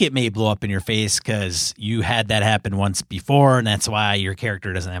think it may blow up in your face because you had that happen once before, and that's why your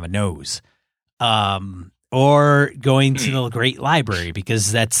character doesn't have a nose. Or going to the Great Library because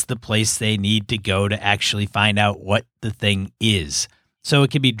that's the place they need to go to actually find out what the thing is. So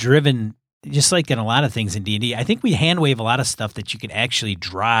it can be driven, just like in a lot of things in D&D. I think we hand wave a lot of stuff that you can actually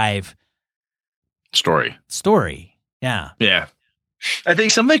drive Story. Yeah. Yeah. I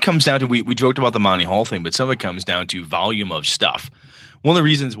think some of it comes down to, we joked about the Monty Hall thing, but some of it comes down to volume of stuff. One of the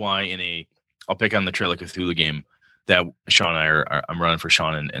reasons why I'll pick on the Trail of Cthulhu game that Sean and I'm running for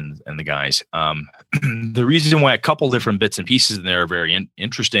Sean and the guys. The reason why a couple different bits and pieces in there are very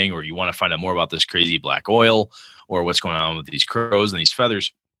interesting, or you want to find out more about this crazy black oil or what's going on with these crows and these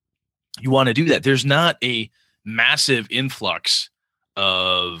feathers, you want to do that. There's not a massive influx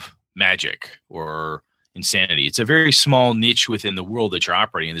of magic or insanity. It's a very small niche within the world that you're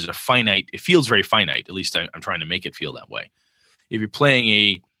operating in. There's a finite, it feels very finite. At least I'm trying to make it feel that way. If you're playing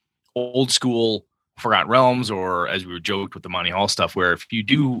a old school Forgotten Realms, or as we were joked with the Monty Hall stuff, where if you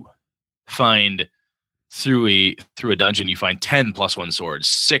do find through a dungeon, you find 10 +1 swords,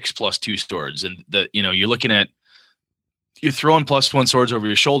 6 +2 swords, and you're throwing +1 swords over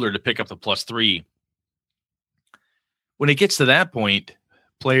your shoulder to pick up the +3. When it gets to that point,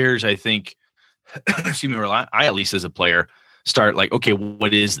 players, I think, excuse me, I at least as a player start like, okay,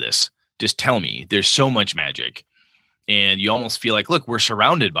 what is this? Just tell me. There's so much magic. And you almost feel like, look, we're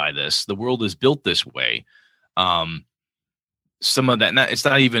surrounded by this. The world is built this way. Some of that, it's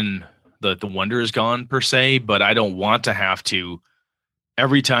not even the wonder is gone per se, but I don't want to have to,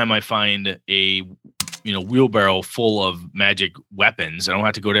 every time I find a wheelbarrow full of magic weapons, I don't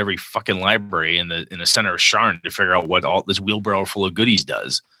have to go to every fucking library in the center of Sharn to figure out what all this wheelbarrow full of goodies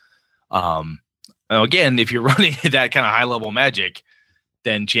does. Now again, if you're running that kind of high level magic,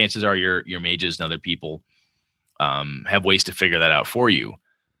 then chances are your mages and other people have ways to figure that out for you.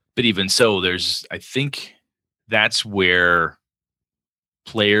 But even so, I think that's where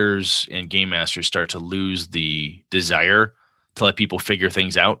players and game masters start to lose the desire to let people figure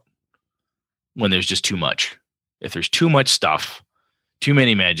things out when there's just too much. If there's too much stuff, too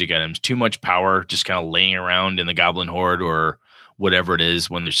many magic items, too much power just kind of laying around in the Goblin Horde or whatever it is,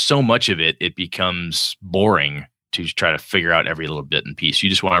 when there's so much of it, it becomes boring to try to figure out every little bit and piece. You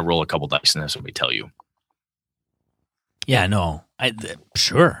just want to roll a couple dice and that's what we tell you. Yeah, no,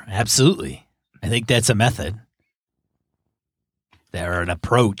 sure, absolutely. I think that's a method. Or an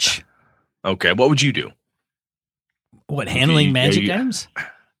approach. Okay, what would you do? What, handling magic items?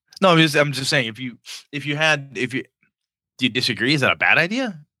 No, I'm just saying, do you disagree? Is that a bad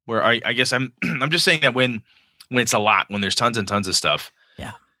idea? Where I guess I'm just saying that when it's a lot, when there's tons and tons of stuff,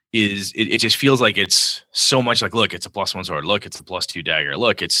 yeah, it just feels like it's so much like, look, it's a +1 sword, look, it's a +2 dagger,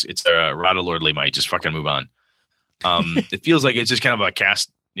 look, it's a Rod of Lordly Might, just fucking move on. It feels like it's just kind of a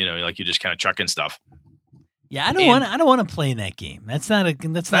cast, like you're just kind of chucking stuff. Yeah, I don't want to play in that game. That's not a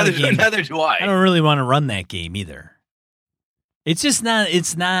game. Neither do I. I don't really want to run that game either. It's just not.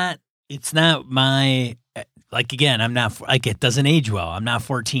 It's not my. Like, again, I'm not like, it doesn't age well. I'm not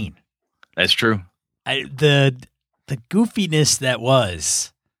 14. That's true. The goofiness that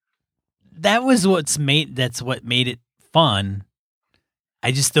was what made it fun.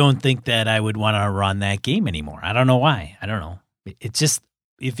 I just don't think that I would want to run that game anymore. I don't know why. I don't know. It's just,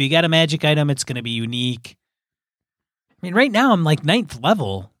 if you got a magic item, it's going to be unique. I mean, right now I'm like 9th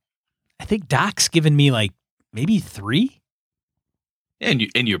level. I think Doc's given me like maybe 3. And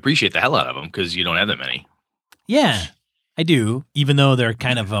you appreciate the hell out of them because you don't have that many. Yeah, I do. Even though they're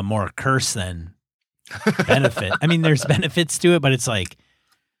kind of a more curse than benefit. I mean, there's benefits to it, but it's like,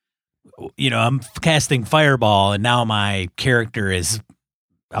 I'm casting Fireball and now my character is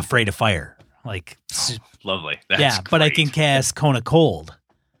afraid of fire. Like, lovely. That's great. But I can cast Cone of Cold.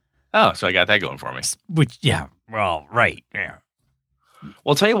 Oh, so I got that going for me. Which, yeah, well, right, yeah. Well,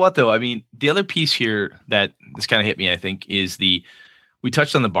 I'll tell you what, though. I mean, the other piece here that this kind of hit me, I think, is we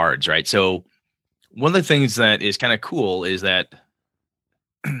touched on the bards, right? So one of the things that is kind of cool is that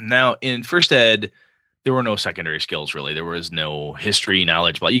now in First Ed, there were no secondary skills really. There was no history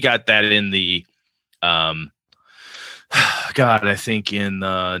knowledge, but you got that in the God, I think in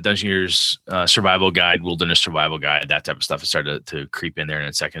the Dungeoneers Survival Guide, Wilderness Survival Guide, that type of stuff has started to creep in there, and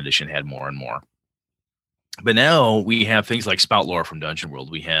in second edition had more and more. But now we have things like Spout Lore from Dungeon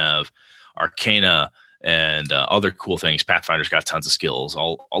World. We have Arcana and other cool things. Pathfinder's got tons of skills.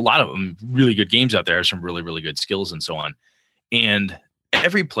 A lot of them really good games out there have some really, really good skills and so on. And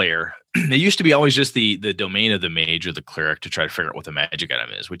every player, it used to be always just the domain of the mage or the cleric to try to figure out what the magic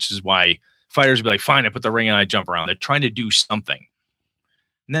item is, which is why fighters would be like, fine, I put the ring on, I jump around. They're trying to do something.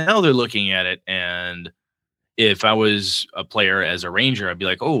 Now they're looking at it, and if I was a player as a ranger, I'd be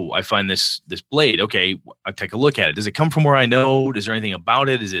like, oh, I find this blade. Okay, I'll take a look at it. Does it come from where I know? Is there anything about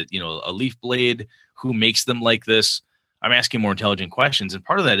it? Is it, a leaf blade? Who makes them like this? I'm asking more intelligent questions. And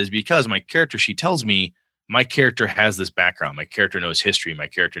part of that is because my character sheet tells me my character has this background. My character knows history. My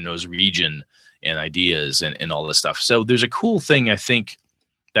character knows region and ideas and all this stuff. So there's a cool thing, I think,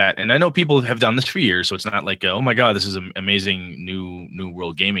 that, and I know people have done this for years, so it's not like, oh my God, this is amazing new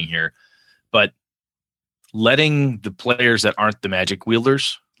world gaming here. But letting the players that aren't the magic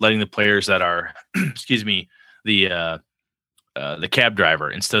wielders, letting the players that are, excuse me, the cab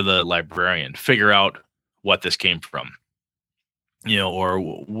driver instead of the librarian figure out what this came from, or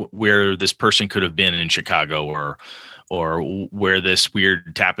where this person could have been in Chicago, or where this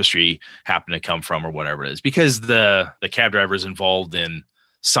weird tapestry happened to come from, or whatever it is, because the cab driver is involved in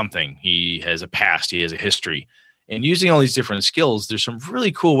something. He has a past, he has a history, and using all these different skills, there's some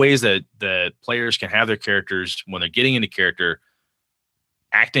really cool ways that players can have their characters, when they're getting into character,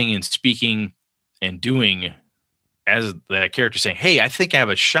 acting and speaking and doing as the character, saying, hey, I think I have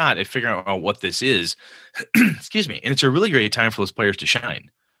a shot at figuring out what this is. Excuse me. And it's a really great time for those players to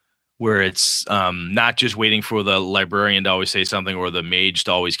shine, where it's not just waiting for the librarian to always say something or the mage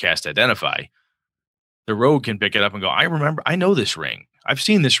to always cast Identify. The rogue can pick it up and go, I know this ring. I've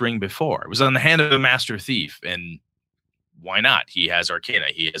seen this ring before. It was on the hand of a master thief. And why not? He has Arcana.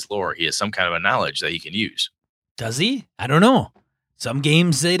 He has lore. He has some kind of a knowledge that he can use. Does he? I don't know. Some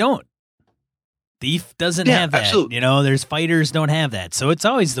games, they don't. Thief doesn't have that. Absolutely. There's fighters don't have that. So it's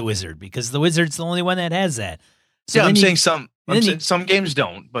always the wizard, because the wizard's the only one that has that. So yeah, I'm saying some games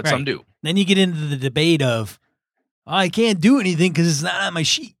don't, but some do. Then you get into the debate of, I can't do anything because it's not on my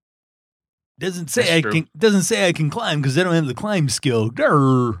sheet. Doesn't say I can climb because I don't have the climb skill.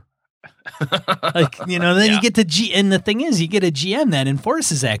 Then you get to and the thing is, you get a GM that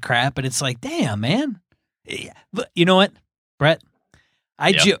enforces that crap, and it's like, damn, man. Yeah. But you know what, Brett?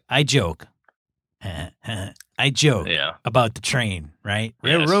 I joke. I joke about the train, right?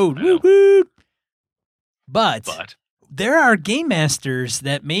 Railroad, woo-woo. But there are game masters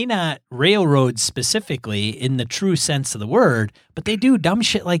that may not railroad specifically in the true sense of the word, but they do dumb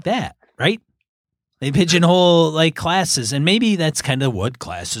shit like that, right? They pigeonhole like classes, and maybe that's kind of what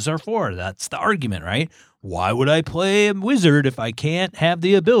classes are for. That's the argument, right? Why would I play a wizard if I can't have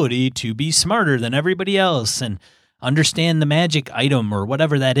the ability to be smarter than everybody else and understand the magic item or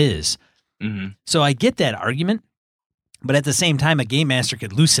whatever that is? Mm-hmm. So I get that argument, but at the same time, a game master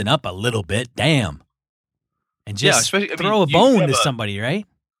could loosen up a little bit, damn, and just throw a bone to somebody, right?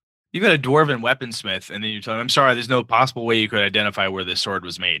 You've got a dwarven weaponsmith, and then you're telling him, I'm sorry, there's no possible way you could identify where this sword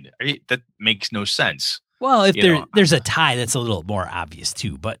was made. That makes no sense. Well, if there's a tie, that's a little more obvious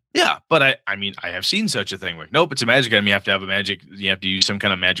too. But yeah, but I mean, I have seen such a thing where, nope, it's a magic item. You have to have you have to use some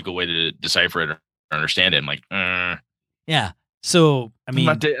kind of magical way to decipher it or understand it. I'm like, yeah. So, I mean,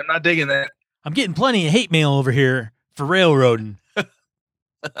 I'm not digging that. I'm getting plenty of hate mail over here for railroading.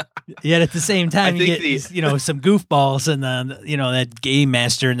 Yet at the same time, you get some goofballs and then that game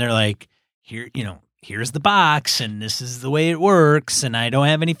master, and they're like, here's the box, and this is the way it works, and I don't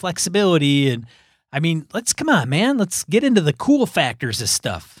have any flexibility. And I mean, come on, man, let's get into the cool factors of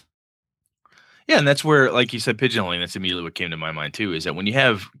stuff. Yeah, and that's where, like you said, pigeonholing, that's immediately what came to my mind too, is that when you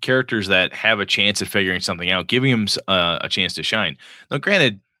have characters that have a chance at figuring something out, giving them a chance to shine. Now,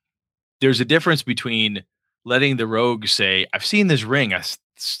 granted, there's a difference between letting the rogue say, I've seen this ring. I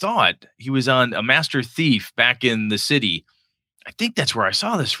saw it. He was on a master thief back in the city. I think that's where I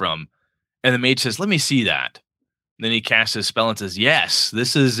saw this from. And the mage says, let me see that. And then he casts his spell and says, yes,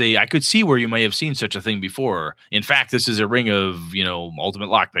 I could see where you may have seen such a thing before. In fact, this is a ring of, ultimate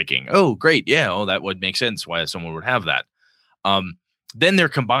lockpicking. Oh, great. Yeah. That would make sense why someone would have that. Then they're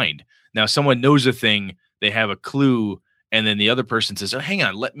combined. Now someone knows a thing, they have a clue, and then the other person says, oh, hang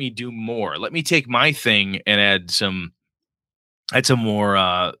on, let me do more. Let me take my thing and add some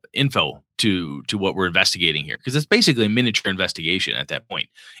more info to what we're investigating here. Because it's basically a miniature investigation at that point.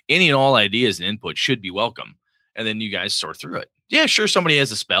 Any and all ideas and input should be welcome. And then you guys sort through it. Yeah, sure, somebody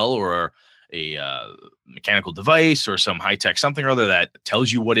has a spell or mechanical device or some high tech something or other that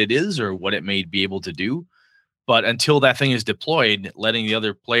tells you what it is or what it may be able to do. But until that thing is deployed, letting the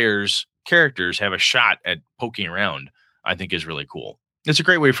other players' characters have a shot at poking around, I think is really cool. It's a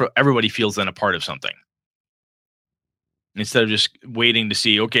great way for everybody feels then a part of something. Instead of just waiting to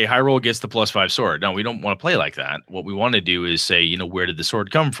see, okay, high roll gets the +5 sword. No, we don't want to play like that. What we want to do is say, where did the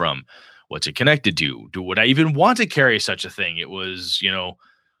sword come from? What's it connected to? Would I even want to carry such a thing? It was,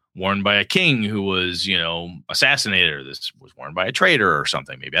 worn by a king who was, assassinated. This was worn by a traitor or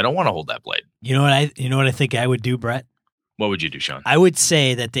something. Maybe I don't want to hold that blade. You know what I think I would do, Brett? What would you do, Sean? I would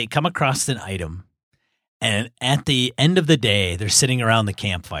say that they come across an item, and at the end of the day, they're sitting around the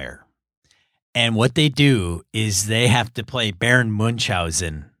campfire. And what they do is they have to play Baron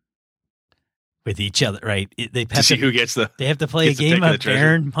Munchausen with each other, right? They have to see who gets the. They have to play a game of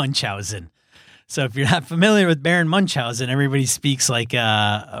Baron Munchausen. So if you're not familiar with Baron Munchausen, everybody speaks like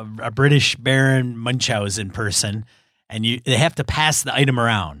a British Baron Munchausen person, and they have to pass the item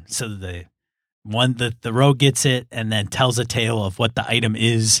around. So the rogue gets it and then tells a tale of what the item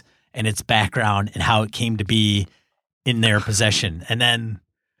is and its background and how it came to be in their possession, and then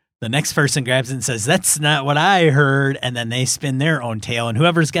the next person grabs it and says, "That's not what I heard," and then they spin their own tale, and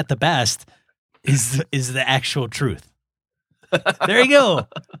whoever's got the best is the actual truth. There you go.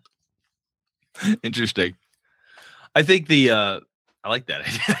 Interesting. I think I like that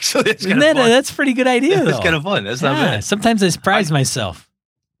idea. Actually, that's a pretty good idea. That's kind of fun. That's not bad. Sometimes I surprise myself.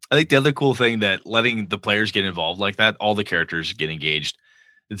 I think the other cool thing that letting the players get involved like that, all the characters get engaged,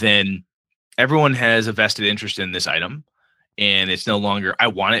 then everyone has a vested interest in this item. And it's no longer, I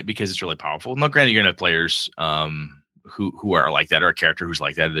want it because it's really powerful. Now, granted, you're going to have players who are like that, or a character who's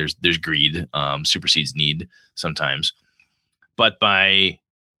like that. There's greed, supersedes need sometimes. But by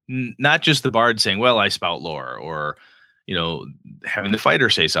not just the bard saying, well, I spout lore, or, having the fighter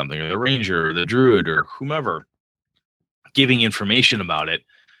say something, or the ranger, or the druid, or whomever, giving information about it,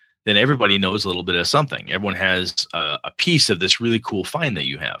 then everybody knows a little bit of something. Everyone has a piece of this really cool find that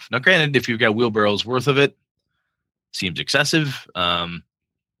you have. Now, granted, if you've got wheelbarrows worth of it, seems excessive,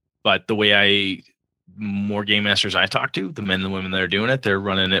 but the way more game masters I talk to, the men and the women that are doing it, they're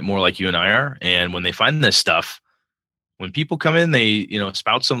running it more like you and I are. And when they find this stuff, when people come in, they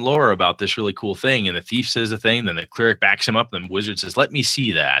spout some lore about this really cool thing, and the thief says a thing, then the cleric backs him up, and the wizard says, "Let me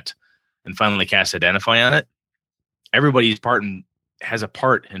see that," and finally casts Identify on it. Everybody's has a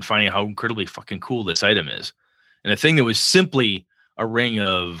part in finding out how incredibly fucking cool this item is, and a thing that was simply a ring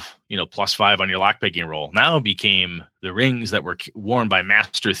of +5 on your lockpicking roll now became the rings that were worn by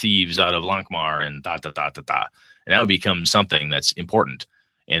master thieves out of Lankmar and and that would become something that's important.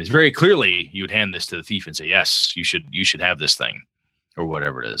 And it's very clearly you would hand this to the thief and say, yes, you should have this thing, or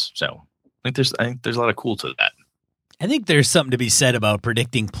whatever it is. So I think there's a lot of cool to that. I think there's something to be said about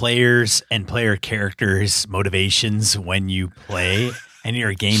predicting players and player characters' motivations when you play and you're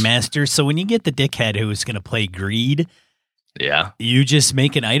a game master. So when you get the dickhead who's going to play greed, yeah, you just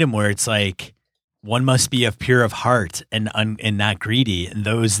make an item where it's like one must be of pure of heart and not greedy, and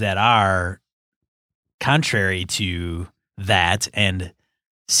those that are contrary to that and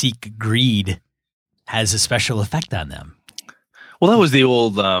seek greed has a special effect on them. Well, that was the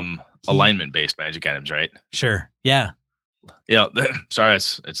old alignment based magic items, right? Sure. Yeah. Yeah. Sorry,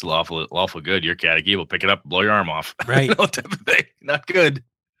 it's lawful good. You're chaotic evil. Pick it up, blow your arm off. Right. Type of thing. Not good.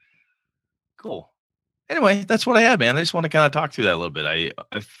 Cool. Anyway, that's what I had, man. I just want to kind of talk through that a little bit.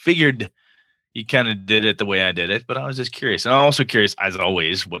 I figured you kind of did it the way I did it, but I was just curious. And I'm also curious, as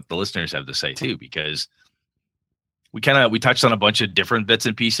always, what the listeners have to say too, because we touched on a bunch of different bits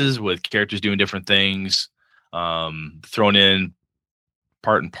and pieces with characters doing different things, thrown in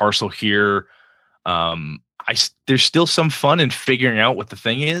part and parcel here. There's still some fun in figuring out what the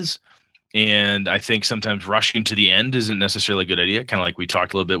thing is. And I think sometimes rushing to the end isn't necessarily a good idea. Kind of like we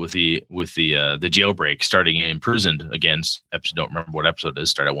talked a little bit with the jailbreak, starting imprisoned again. Don't remember what episode it is.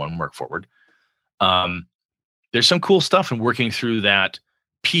 Start at 1, work forward. There's some cool stuff in working through that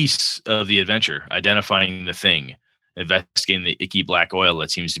piece of the adventure, identifying the thing, investigating the icky black oil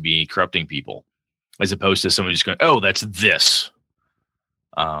that seems to be corrupting people, as opposed to somebody just going, "Oh, that's this."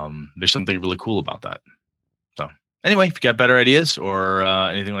 There's something really cool about that. So anyway, if you got better ideas or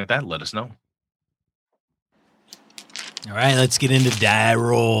anything like that, let us know. All right, let's get into die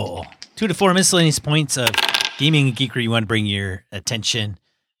roll. 2 to 4 miscellaneous points of gaming and geekery you want to bring your attention.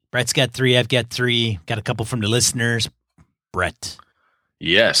 Brett's got 3. I've got 3. Got a couple from the listeners. Brett.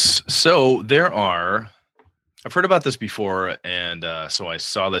 Yes. So I've heard about this before, and so I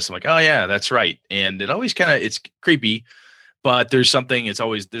saw this. I'm like, oh yeah, that's right. And it always it's creepy, but there's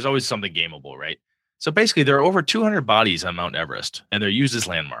always something gameable, right? So basically, there are over 200 bodies on Mount Everest, and they're used as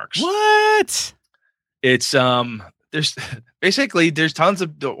landmarks. What? It's there's there's tons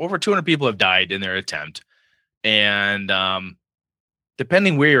of over 200 people have died in their attempt, and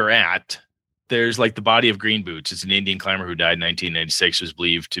depending where you're at, there's like the body of Green Boots. It's an Indian climber who died in 1996, was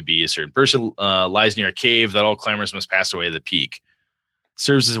believed to be a certain person. Lies near a cave that all climbers must pass away at the peak.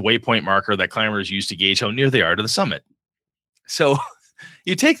 Serves as a waypoint marker that climbers use to gauge how near they are to the summit. So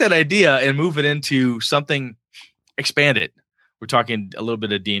you take that idea and move it into something, expand it. We're talking a little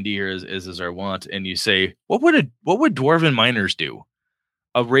bit of D&D here as our want, and you say, what would dwarven miners do?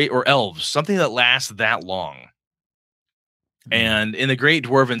 Or elves, something that lasts that long. Mm-hmm. And in the Great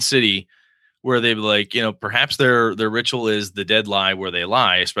Dwarven City, where they'd be like, perhaps their ritual is the dead lie where they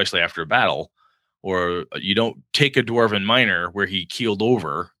lie, especially after a battle, or you don't take a dwarven miner where he keeled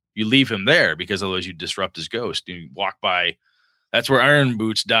over. You leave him there because otherwise you disrupt his ghost. You walk by. That's where Iron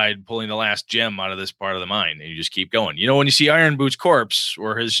Boots died, pulling the last gem out of this part of the mine, and you just keep going. When you see Iron Boots' corpse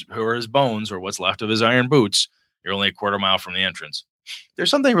or his bones or what's left of his iron boots, you're only a quarter mile from the entrance. There's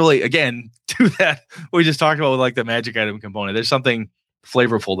something really, again, to that we just talked about with like the magic item component. There's something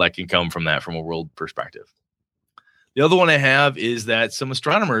flavorful that can come from that from a world perspective. The other one I have is that some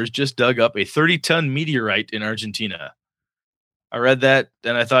astronomers just dug up a 30-ton meteorite in Argentina. I read that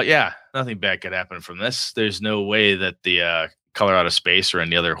and I thought, yeah, nothing bad could happen from this. There's no way that the color out of space or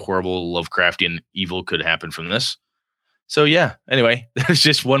any other horrible Lovecraftian evil could happen from this. So yeah, anyway, there's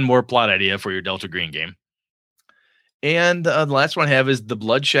just one more plot idea for your Delta Green game. And the last one I have is the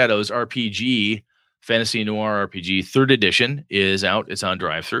Blood Shadows RPG, Fantasy Noir RPG, 3rd edition is out. It's on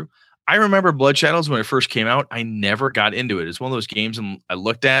drive-thru. I remember Blood Shadows when it first came out. I never got into it. It's one of those games I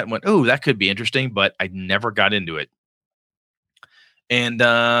looked at and went, oh, that could be interesting, but I never got into it. And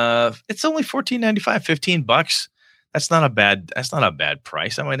it's only $14.95, $15. That's not a bad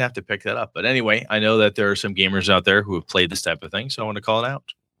price. I might have to pick that up. But anyway, I know that there are some gamers out there who have played this type of thing, so I want to call it out.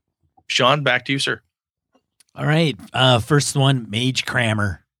 Sean, back to you, sir. All right. First one, Mage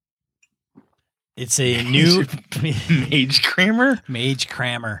Crammer. It's a new Mage Crammer? Mage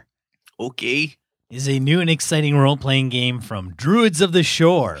Crammer. Okay. Is a new and exciting role-playing game from Druids of the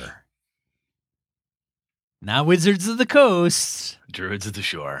Shore. Not Wizards of the Coast. Druids of the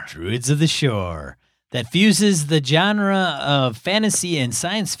Shore. Druids of the Shore. That fuses the genre of fantasy and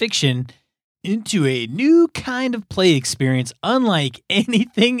science fiction into a new kind of play experience unlike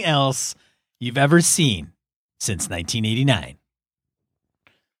anything else you've ever seen since 1989.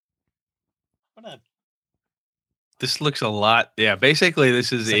 This looks a lot. Yeah, basically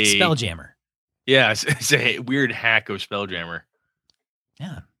this is it's like Spelljammer. Yeah, it's a weird hack of Spelljammer.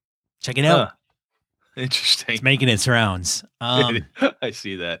 Yeah. Check it out. Interesting. It's making its rounds. I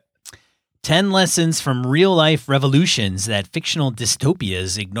see that. 10 lessons from real-life revolutions that fictional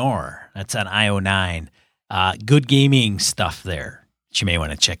dystopias ignore. That's on IO9. Good gaming stuff there that you may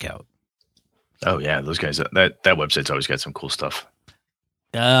want to check out. Oh, yeah. Those guys, that website's always got some cool stuff.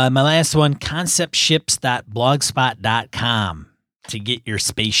 My last one, conceptships.blogspot.com to get your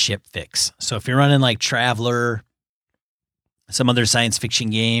spaceship fix. So if you're running like Traveler, some other science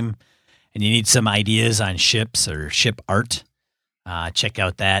fiction game, and you need some ideas on ships or ship art, check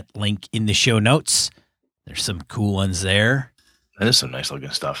out that link in the show notes. There's some cool ones there. That is some nice looking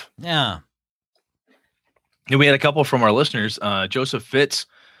stuff. Yeah. And we had a couple from our listeners. Joseph Fitz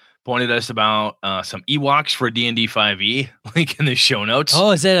pointed us about some Ewoks for D&D 5e. Link in the show notes.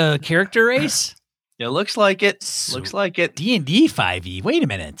 Oh, is that a character race? Yeah, looks like it. Looks like it. D&D 5e. Wait a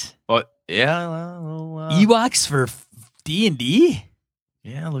minute. Oh, yeah. Ewoks for D&D?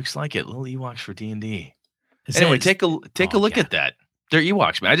 Yeah, looks like it. Little Ewoks for D&D. Anyway, take a look at that. They're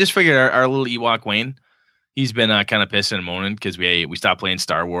Ewoks, man. I just figured our little Ewok Wayne, he's been kind of pissing and moaning because we stopped playing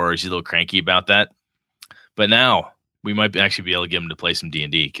Star Wars. He's a little cranky about that. But now we might actually be able to get him to play some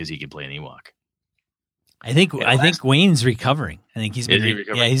D&D because he can play an Ewok. I think Wayne's recovering. I think he's been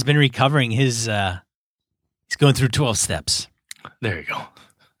recovering? He's been recovering his he's going through 12 steps. There you go.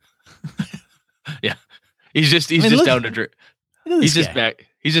 Yeah. He's just down to drink. He's just back.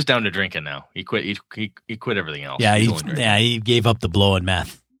 He's just down to drinking now. He quit. He quit everything else. Yeah, he gave up the blow and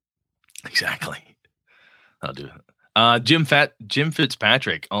meth. Exactly. I'll do it. Jim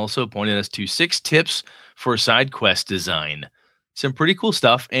Fitzpatrick also pointed us to 6 tips for side quest design. Some pretty cool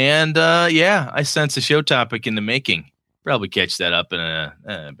stuff. And I sense a show topic in the making. Probably catch that up in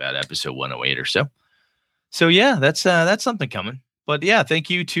about episode 108 or so. So yeah, that's something coming. But yeah, thank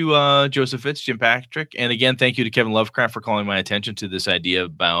you to Joseph Fitz, Jim Patrick, and again, thank you to Kevin Lovecraft for calling my attention to this idea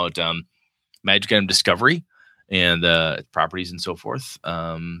about magic item discovery and properties and so forth.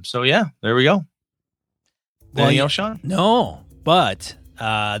 So yeah, there we go. Anything else, Sean? No, but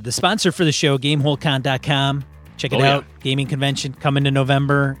The sponsor for the show, GameholeCon.com. Check it out. Gaming convention coming to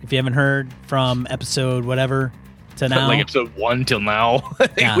November. If you haven't heard from episode whatever to now. Like episode 1 till now. I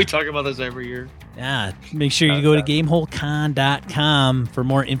think we talk about this every year. Yeah, make sure you go to GameholeCon.com for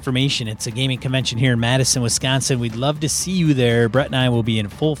more information. It's a gaming convention here in Madison, Wisconsin. We'd love to see you there. Brett and I will be in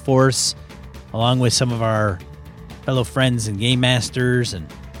full force, along with some of our fellow friends and game masters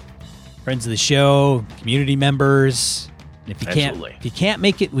and friends of the show, community members. And if you can't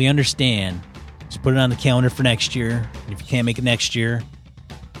make it, we understand. Just put it on the calendar for next year. And if you can't make it next year,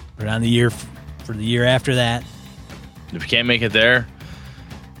 put it on the year for the year after that. If you can't make it there,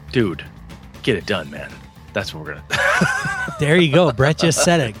 dude, get it done, man. That's what we're gonna. There you go. Brett just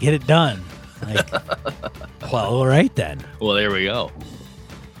said it. Get it done. Like, well, all right then. Well, there we go.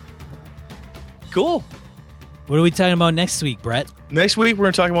 Cool. What are we talking about next week, Brett? Next week we're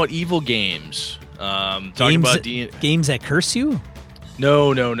gonna talk about evil games. Games that curse you?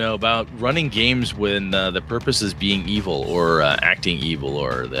 No. About running games when the purpose is being evil or acting evil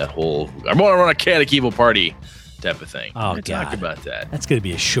or that whole I want to run a chaotic evil party type of thing. Oh, God. Talk about that. That's going to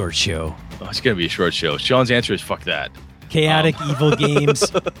be a short show. Oh, it's going to be a short show. Sean's answer is fuck that. Chaotic evil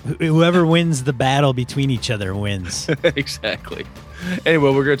games. Whoever wins the battle between each other wins. Exactly.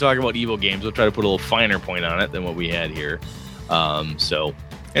 Anyway, we're going to talk about evil games. We'll try to put a little finer point on it than what we had here. So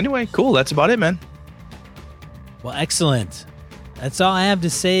anyway, cool. That's about it, man. Well, excellent. That's all I have to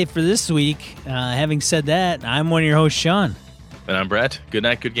say for this week. Having said that, I'm one of your hosts, Sean. And I'm Brett. Good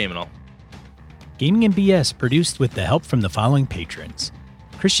night, good game and all. Gaming and BS produced with the help from the following patrons.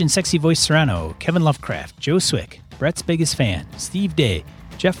 Christian Sexy Voice Serrano, Kevin Lovecraft, Joe Swick, Brett's Biggest Fan, Steve Day,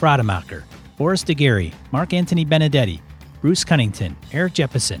 Jeff Rademacher, Boris DeGarry, Mark Anthony Benedetti, Bruce Cunnington, Eric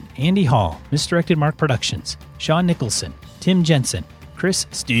Jeppesen, Andy Hall, Misdirected Mark Productions, Sean Nicholson, Tim Jensen, Chris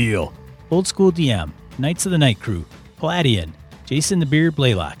Steele, Old School DM, Knights of the Night Crew, Palladian, Jason the Beard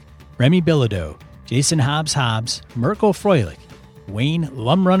Blaylock, Remy Bilodeau, Jason Hobbs, Mirko Froelich, Wayne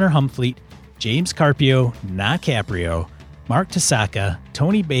Lumrunner Humfleet, James Carpio, Not Caprio, Mark Tasaka,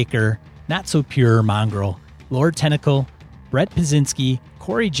 Tony Baker, Not So Pure Mongrel, Lord Tentacle, Brett Pazinski,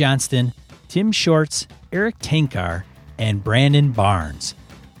 Corey Johnston, Tim Shorts, Eric Tankar, and Brandon Barnes.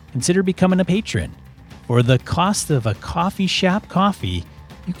 Consider becoming a patron. For the cost of a coffee shop coffee,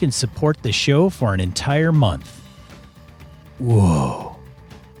 you can support the show for an entire month. Whoa.